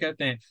پیسیفائر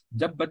کہتے ہیں.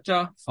 جب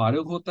بچہ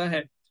فارغ ہوتا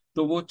ہے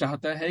تو وہ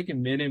چاہتا ہے کہ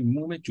میرے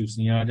منہ میں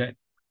چوسنی آ جائے.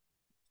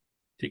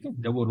 ٹھیک ہے،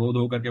 جب وہ رو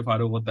دھو کر کے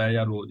فارغ ہوتا ہے،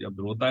 یا جب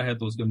روتا ہے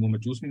تو اس کے منہ میں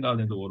چوسنی ڈال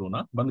دیں تو وہ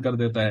رونا بند کر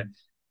دیتا ہے،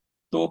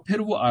 تو پھر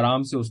وہ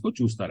آرام سے اس کو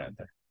چوستا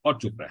رہتا ہے اور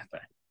چپ رہتا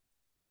ہے۔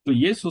 تو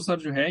یہ سسر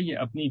جو ہے یہ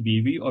اپنی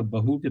بیوی اور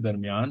بہو کے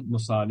درمیان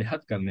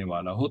مصالحت کرنے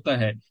والا ہوتا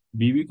ہے،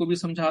 بیوی کو بھی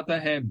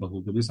سمجھاتا ہے،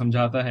 بہو کو بھی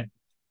سمجھاتا ہے،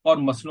 اور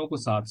مسئلوں کو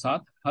ساتھ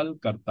ساتھ حل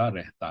کرتا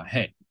رہتا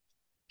ہے۔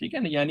 ٹھیک ہے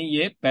نا، یعنی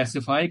یہ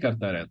پیسیفائی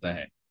کرتا رہتا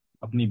ہے،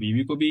 اپنی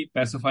بیوی کو بھی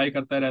پیسیفائی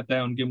کرتا رہتا ہے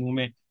ان کے منہ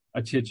میں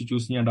اچھی اچھی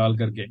چوسیاں ڈال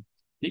کر کے،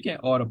 ٹھیک ہے،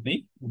 اور اپنی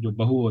جو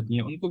بہو ہوتی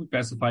ہیں ان کو بھی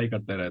پیسیفائی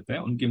کرتا رہتا ہے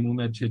ان کے منہ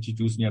میں اچھی اچھی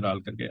چوسیاں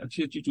ڈال کر کے۔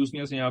 اچھی اچھی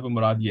چوسیاں سے یہاں پہ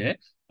مراد یہ ہے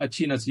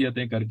اچھی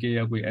نصیحتیں کر کے،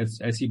 یا کوئی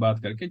ایسی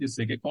بات کر کے جس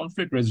سے کہ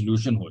کانفلکٹ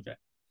ریزولوشن ہو جائے۔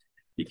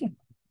 ٹھیک ہے،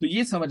 تو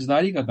یہ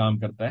سمجھداری کا کام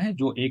کرتا ہے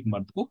جو ایک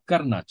مرد کو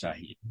کرنا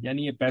چاہیے۔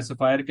 یعنی یہ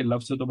پیسیفائر کے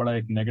لفظ سے تو بڑا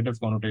ایک نیگیٹو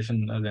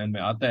کونوٹیشن ذہن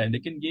میں آتا ہے،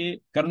 لیکن یہ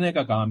کرنے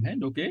کا کام ہے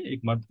جو کہ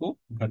ایک مرد کو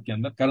گھر کے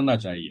اندر کرنا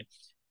چاہیے،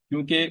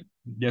 کیونکہ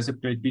جیسے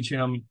پیچھے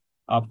ہم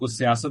آپ کو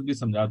سیاست بھی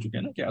سمجھا چکے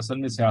ہیں نا کہ اصل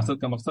میں سیاست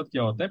کا مقصد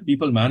کیا ہوتا ہے؟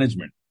 People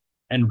management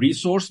and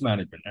resource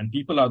management, and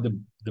people are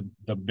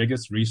the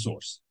biggest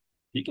resource.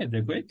 ٹھیک ہے،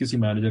 دیکھو یہ کسی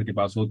مینیجر کے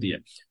پاس ہوتی ہے،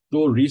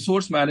 تو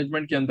ریسورس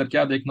مینجمنٹ کے اندر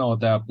کیا دیکھنا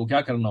ہوتا ہے؟ آپ کو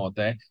کیا کرنا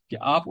ہوتا ہے کہ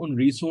آپ ان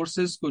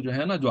ریسورسز کو جو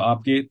ہے نا، جو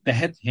آپ کے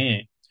تحت ہیں،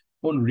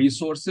 ان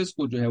ریسورسز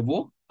کو جو ہے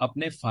وہ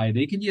اپنے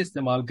فائدے کے لیے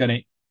استعمال کریں،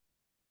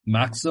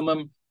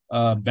 میکسیمم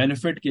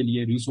بینیفٹ کے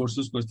لیے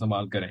ریسورسز کو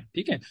استعمال کریں،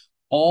 ٹھیک ہے،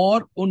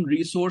 اور ان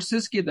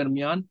ریسورسز کے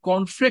درمیان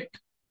کانفلکٹ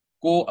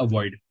کو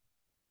اوائڈ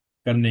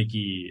کرنے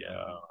کی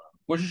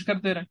کوشش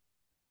کرتے رہیں۔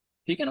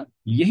 ٹھیک ہے نا،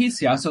 یہی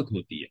سیاست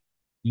ہوتی ہے،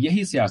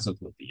 یہی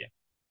سیاست ہوتی ہے۔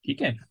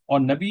 ٹھیک ہے، اور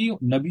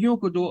نبیوں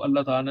کو جو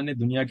اللہ تعالیٰ نے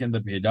دنیا کے اندر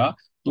بھیجا،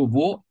 تو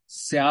وہ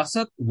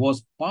سیاست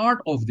was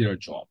part of their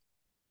job,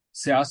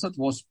 سیاست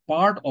was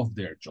part of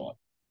their job.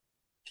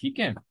 ٹھیک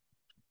ہے،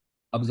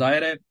 اب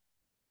ظاہر ہے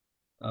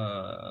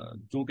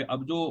چونکہ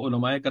اب جو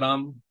علماء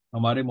کرام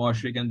ہمارے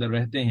معاشرے کے اندر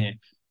رہتے ہیں،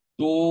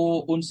 تو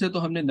ان سے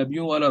تو ہم نے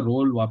نبیوں والا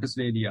رول واپس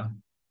لے لیا۔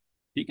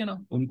 ٹھیک ہے نا،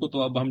 ان کو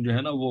تو اب ہم جو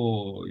ہے نا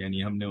وہ،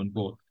 یعنی ہم نے ان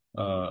کو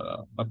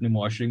اپنے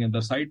معاشرے کے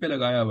اندر سائڈ پہ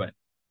لگایا ہوا ہے۔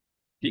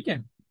 ٹھیک ہے،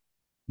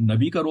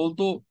 نبی کا رول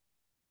تو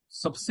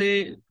سب سے،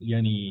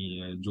 یعنی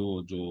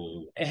جو جو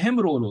اہم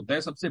رول ہوتا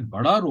ہے، سب سے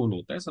بڑا رول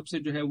ہوتا ہے، سب سے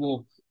جو ہے وہ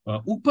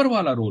اوپر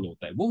والا رول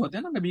ہوتا ہے، وہ ہوتا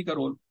ہے نا نبی کا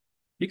رول۔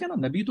 ٹھیک ہے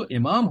نا، نبی تو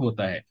امام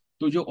ہوتا ہے،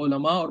 تو جو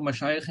علماء اور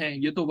مشائخ ہیں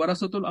یہ تو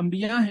ورثۃ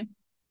الانبیاء ہیں،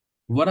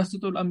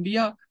 ورثۃ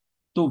الانبیاء،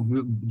 تو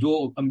جو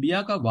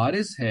انبیاء کا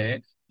وارث ہے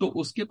تو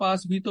اس کے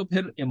پاس بھی تو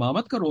پھر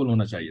امامت کا رول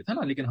ہونا چاہیے تھا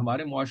نا، لیکن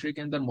ہمارے معاشرے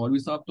کے اندر مولوی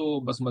صاحب تو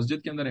بس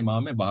مسجد کے اندر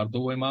امام ہے، باہر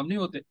تو وہ امام نہیں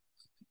ہوتے۔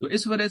 تو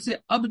اس وجہ سے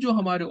اب جو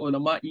ہمارے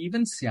علماء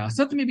ایون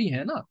سیاست میں بھی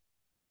ہیں نا،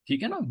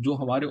 ٹھیک ہے نا، جو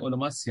ہمارے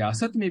علماء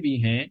سیاست میں بھی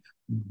ہیں،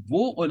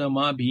 وہ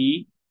علماء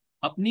بھی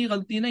اپنی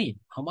غلطی نہیں،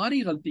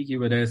 ہماری غلطی کی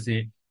وجہ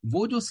سے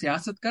وہ جو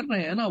سیاست کر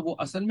رہے ہیں نا، وہ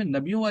اصل میں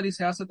نبیوں والی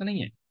سیاست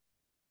نہیں ہے،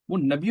 وہ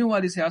نبیوں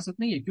والی سیاست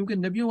نہیں ہے، کیونکہ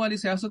نبیوں والی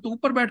سیاست تو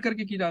اوپر بیٹھ کر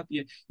کے کی جاتی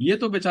ہے۔ یہ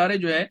تو بیچارے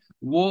جو ہے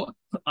وہ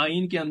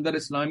آئین کے اندر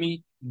اسلامی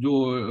جو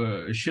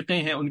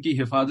شقیں ہیں ان کی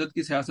حفاظت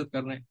کی سیاست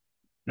کر رہے ہیں،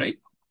 رائٹ،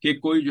 کہ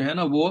کوئی جو ہے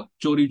نا وہ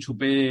چوری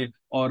چھپے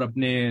اور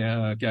اپنے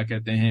کیا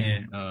کہتے ہیں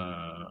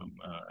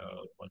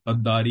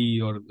غداری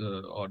اور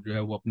جو ہے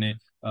وہ اپنے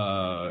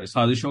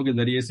سازشوں کے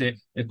ذریعے سے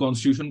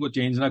کانسٹیٹیوشن کو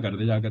چینج نہ کر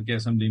دے جا کر کے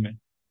اسمبلی میں۔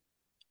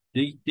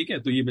 ٹھیک ہے،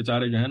 تو یہ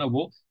بیچارے جو ہے نا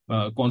وہ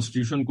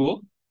کانسٹیٹیوشن کو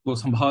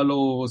سنبھالو،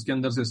 اس کے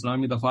اندر سے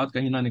اسلامی دفعات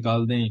کہیں نہ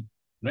نکال دیں،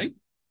 رائٹ،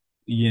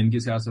 یہ ان کی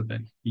سیاست ہے۔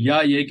 یا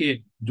یہ کہ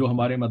جو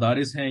ہمارے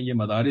مدارس ہیں، یہ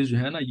مدارس جو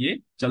ہے نا یہ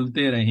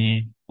چلتے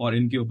رہیں، اور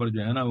ان کے اوپر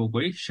جو ہے نا وہ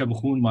کوئی شب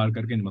خون مار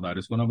کر کے ان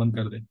مدارس کو نہ بند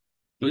کر دے۔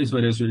 تو اس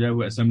وجہ سے جو ہے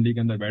وہ اسمبلی کے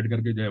اندر بیٹھ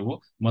کر کے جو ہے وہ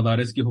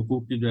مدارس کے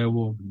حقوق کی جو ہے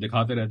وہ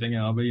دکھاتے رہتے ہیں کہ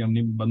ہاں بھائی ہم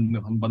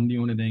بند نہیں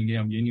ہونے دیں گے،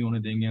 ہم یہ نہیں ہونے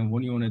دیں گے، ہم وہ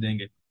نہیں ہونے دیں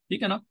گے۔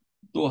 ٹھیک ہے نا،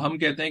 تو ہم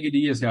کہتے ہیں کہ جی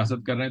یہ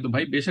سیاست کر رہے ہیں، تو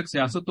بھائی بے شک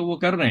سیاست تو وہ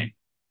کر رہے ہیں،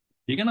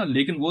 ٹھیک ہے نا،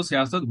 لیکن وہ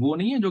سیاست وہ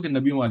نہیں ہے جو کہ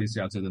نبیوں والی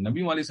سیاست ہے۔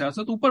 نبیوں والی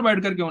سیاست اوپر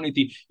بیٹھ کر کے ہونی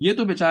تھی، یہ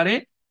تو بیچارے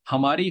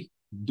ہماری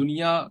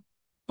دنیا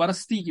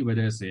پرستی کی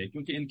وجہ سے،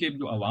 کیونکہ ان کے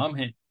جو عوام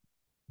ہیں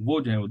وہ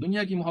جو ہے وہ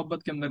دنیا کی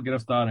محبت کے اندر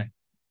گرفتار ہیں،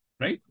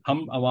 رائٹ،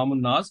 ہم عوام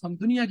الناس ہم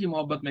دنیا کی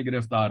محبت میں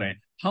گرفتار ہیں،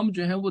 ہم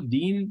جو ہے وہ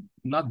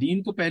نہ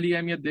دین کو پہلی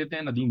اہمیت دیتے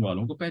ہیں، نہ دین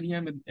والوں کو پہلی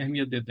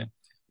اہمیت دیتے ہیں۔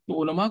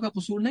 تو علماء کا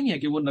قصور نہیں ہے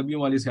کہ وہ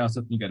نبیوں والی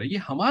سیاست نہیں کر رہے،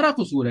 یہ ہمارا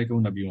قصور ہے کہ وہ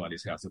نبیوں والی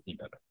سیاست نہیں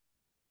کر رہے۔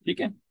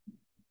 ٹھیک ہے،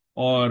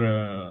 اور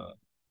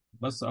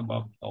بس اب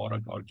آپ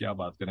اور کیا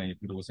بات کریں،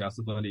 پھر وہ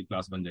سیاست والی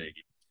کلاس بن جائے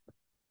گی۔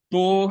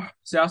 تو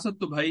سیاست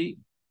تو بھائی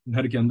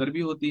گھر کے اندر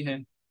بھی ہوتی ہے،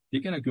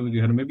 ٹھیک ہے نا،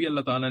 کیونکہ گھر میں بھی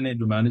اللہ تعالیٰ نے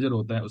جو مینیجر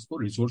ہوتا ہے اس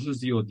کو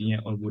ریسورسز دی ہوتی ہیں،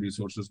 اور وہ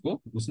ریسورسز کو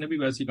اس نے بھی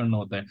ویسے ہی کرنا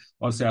ہوتا ہے۔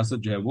 اور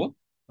سیاست جو ہے وہ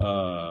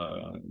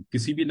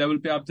کسی بھی لیول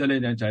پہ آپ چلے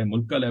جائیں، چاہے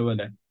ملک کا لیول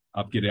ہے،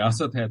 آپ کی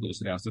ریاست ہے، تو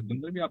اس ریاست کے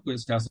اندر بھی آپ کو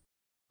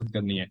سیاست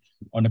کرنی ہے۔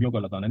 اور نبیوں کو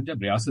اللہ تعالیٰ نے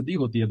جب ریاست دی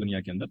ہوتی ہے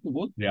دنیا کے اندر، تو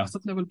وہ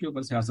ریاست لیول کے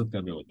اوپر سیاست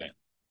کر رہے ہوتے ہیں۔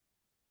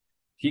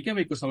 ٹھیک ہے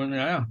بھائی، کچھ سمجھ میں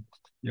آیا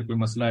یا کوئی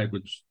مسئلہ ہے،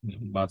 کچھ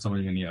بات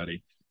سمجھ میں نہیں آ رہی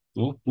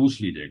تو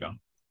پوچھ لیجیے گا،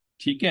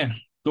 ٹھیک ہے؟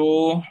 تو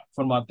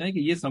فرماتے ہیں کہ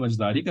یہ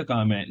سمجھداری کا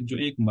کام ہے جو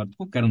ایک مرد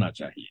کو کرنا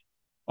چاہیے،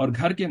 اور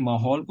گھر کے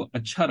ماحول کو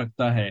اچھا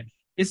رکھتا ہے،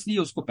 اس لیے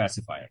اس کو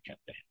پیسیفائر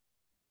کہتے ہیں۔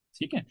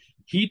 ٹھیک ہے،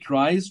 he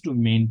tries to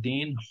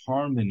maintain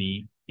harmony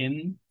in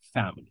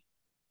family,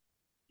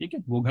 ٹھیک ہے،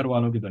 وہ گھر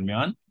والوں کے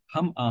درمیان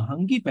ہم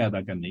آہنگی پیدا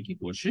کرنے کی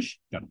کوشش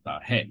کرتا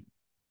ہے.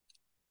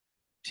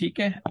 ٹھیک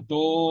ہے. تو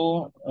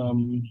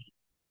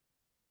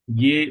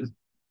یہ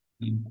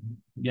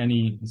یعنی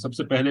سب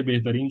سے پہلے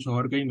بہترین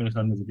شوہر کا ہی میرے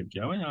خیال میں ذکر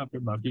کیا ہوا ہے یہاں پہ.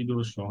 باقی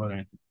جو شوہر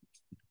ہیں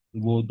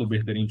وہ تو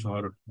بہترین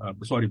شوہر،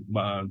 سوری،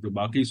 جو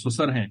باقی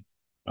سسر ہیں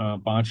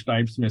 5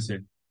 ٹائپس میں سے،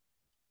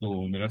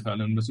 تو میرا خیال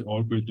ہے ان میں سے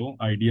اور کوئی تو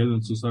آئیڈیل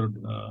سسر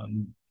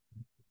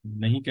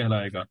نہیں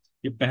کہلائے گا.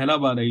 یہ پہلا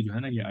والا ہی جو ہے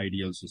نا یہ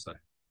آئیڈیل سسر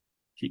ہے.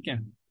 ٹھیک ہے.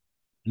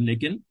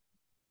 لیکن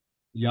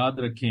یاد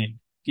رکھیں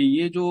کہ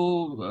یہ جو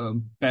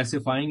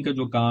پیسیفائنگ کا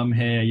جو کام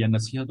ہے یا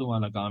نصیحتوں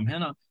والا کام ہے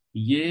نا،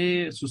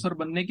 یہ سسر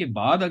بننے کے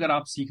بعد اگر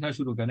آپ سیکھنا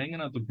شروع کریں گے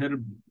نا تو پھر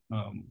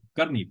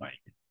کر نہیں پائیں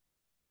گے.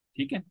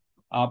 ٹھیک ہے.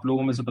 آپ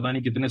لوگوں میں سے پتہ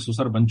نہیں کتنے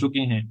سسر بن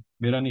چکے ہیں،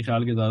 میرا نہیں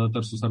خیال کہ زیادہ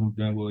تر سسر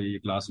جو ہیں وہ یہ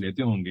کلاس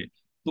لیتے ہوں گے.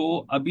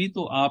 تو ابھی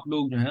تو آپ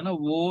لوگ جو ہے نا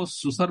وہ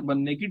سسر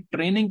بننے کی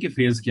ٹریننگ کے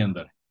فیز کے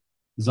اندر ہیں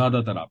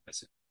زیادہ تر آپ میں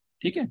سے.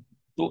 ٹھیک ہے.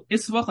 تو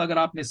اس وقت اگر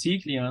آپ نے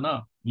سیکھ لیا نا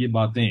یہ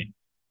باتیں،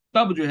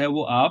 تب جو ہے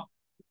وہ آپ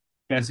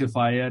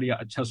پیسیفائر یا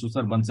اچھا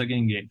سسر بن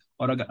سکیں گے.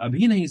 اور اگر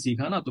ابھی نہیں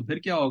سیکھا نا تو پھر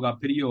کیا ہوگا،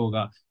 پھر یہ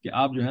ہوگا کہ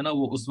آپ جو ہے نا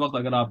وہ اس وقت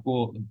اگر آپ کو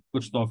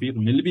کچھ توفیق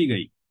مل بھی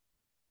گئی،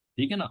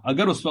 ٹھیک ہے نا،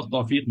 اگر اس وقت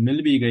توفیق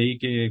مل بھی گئی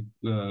کہ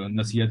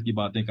نصیحت کی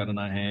باتیں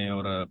کرنا ہے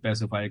اور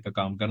پیسیفائی کا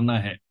کام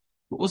کرنا ہے،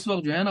 تو اس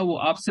وقت جو ہے نا وہ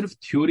آپ صرف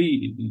تھیوری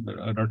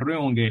رٹ رہے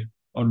ہوں گے،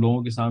 اور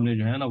لوگوں کے سامنے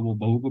جو ہے نا وہ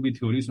بہو کو بھی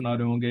تھیوری سنا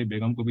رہے ہوں گے،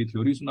 بیگم کو بھی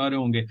تھیوری سنا رہے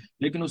ہوں گے،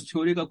 لیکن اس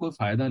تھیوری کا کوئی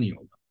فائدہ نہیں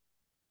ہوگا.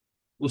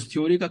 اس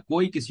تھیوری کا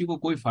کسی کو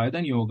کوئی فائدہ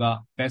نہیں ہوگا.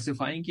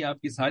 پیسیفائنگ کی آپ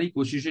کی ساری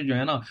کوششیں جو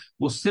ہے نا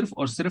وہ صرف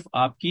اور صرف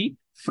آپ کی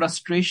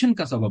فرسٹریشن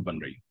کا سبب بن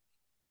رہی،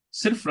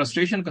 صرف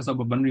فرسٹریشن کا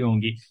سبب بن رہی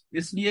ہوں گی،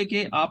 اس لیے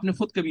کہ آپ نے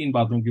خود کبھی ان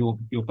باتوں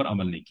کے اوپر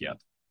عمل نہیں کیا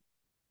تھا.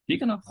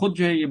 ٹھیک ہے نا. خود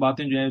جو ہے یہ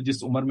باتیں جو ہے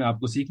جس عمر میں آپ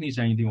کو سیکھنی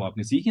چاہیے تھی وہ آپ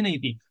نے سیکھی نہیں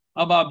تھی.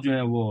 اب آپ جو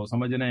ہے وہ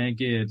سمجھ رہے ہیں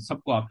کہ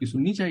سب کو آپ کی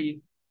سننی چاہیے،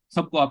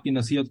 سب کو آپ کی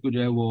نصیحت کو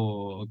جو ہے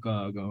وہ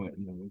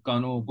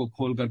کانوں کو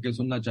کھول کر کے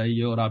سننا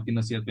چاہیے اور آپ کی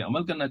نصیحت پہ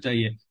عمل کرنا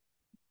چاہیے.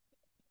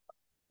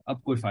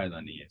 اب کوئی فائدہ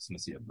نہیں ہے اس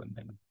نصیحت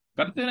بننے میں.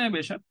 کرتے رہیں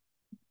بے شک،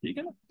 ٹھیک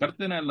ہے نا،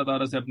 کرتے رہیں اللہ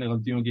تعالیٰ سے اپنے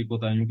غلطیوں کی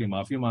کوتاہیوں کی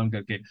معافی مانگ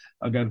کر کے.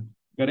 اگر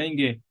کریں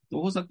گے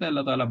تو ہو سکتا ہے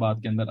اللہ تعالیٰ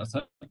بات کے اندر اثر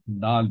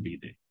ڈال بھی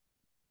دے.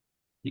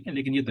 ٹھیک ہے.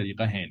 لیکن یہ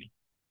طریقہ ہے نہیں.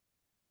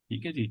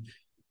 ٹھیک ہے جی.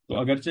 تو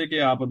اگرچہ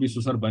کہ آپ ابھی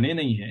سسر بنے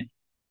نہیں ہیں،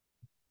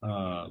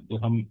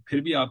 تو ہم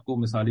پھر بھی آپ کو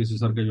مثالی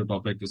سسر کے جو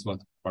ٹاپک اس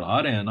وقت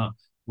پڑھا رہے ہیں نا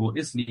وہ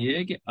اس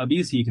لیے کہ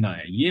ابھی سیکھنا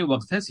ہے، یہ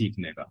وقت ہے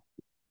سیکھنے کا.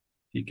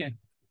 ٹھیک ہے.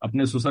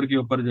 اپنے سسر کے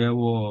اوپر جو ہے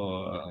وہ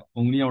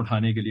انگلیاں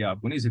اٹھانے کے لیے آپ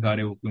کو نہیں سکھا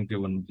رہے وہ، کیونکہ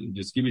وہ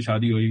جس کی بھی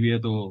شادی ہوئی ہوئی ہے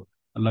تو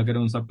اللہ کرے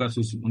ان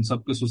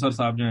سب کے سسر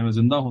صاحب جو ہے وہ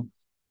زندہ ہوں.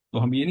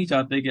 تو ہم یہ نہیں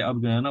چاہتے کہ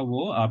اب جو ہے نا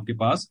وہ آپ کے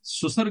پاس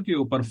سسر کے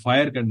اوپر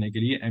فائر کرنے کے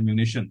لیے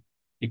ایمیونیشن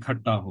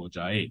اکٹھا ہو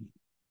جائے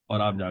اور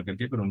آپ جا کر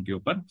کے پھر ان کے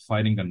اوپر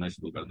فائرنگ کرنا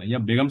شروع کر دیں. یا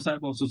بیگم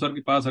صاحب اور سسر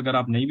کے پاس اگر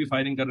آپ نہیں بھی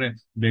فائرنگ کر رہے،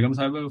 بیگم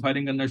صاحب بھی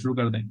فائرنگ کرنا شروع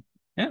کر دیں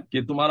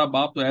کہ تمہارا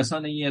باپ تو ایسا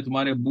نہیں ہے،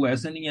 تمہارے ابو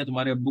ایسے نہیں ہے،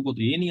 تمہارے ابو کو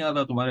تو یہ نہیں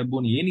آتا، تمہارے ابو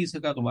نے یہ نہیں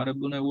سیکھا، تمہارے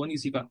ابو نے وہ نہیں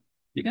سیکھا.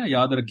 ٹھیک ہے نا.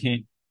 یاد رکھیں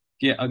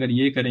کہ اگر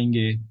یہ کریں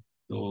گے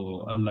تو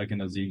اللہ کے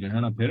نزدیک جو ہے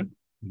نا پھر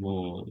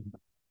وہ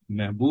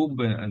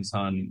محبوب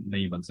انسان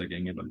نہیں بن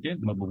سکیں گے بلکہ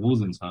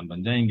مبغوض انسان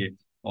بن جائیں گے،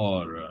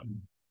 اور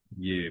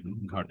یہ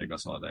گھاٹے کا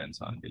سودا ہے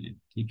انسان کے لیے.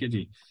 ٹھیک ہے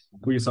جی.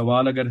 کوئی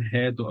سوال اگر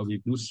ہے تو ابھی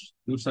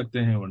پوچھ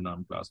سکتے ہیں، ورنہ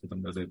ہم کلاس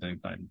ختم کر دیتے ہیں،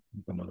 ٹائم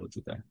مکمل ہو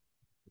چکا ہے.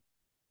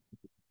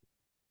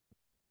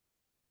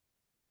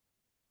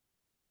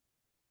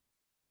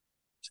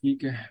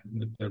 ٹھیک ہے.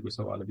 میرے کوئی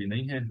سوال ابھی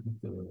نہیں ہے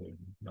تو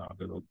یہاں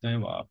پہ روکتے ہیں.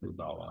 وآخر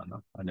دعوانا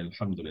ان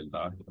الحمد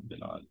للہ رب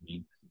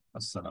العالمین.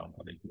 السلام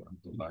علیکم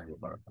ورحمۃ اللہ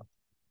وبرکاتہ.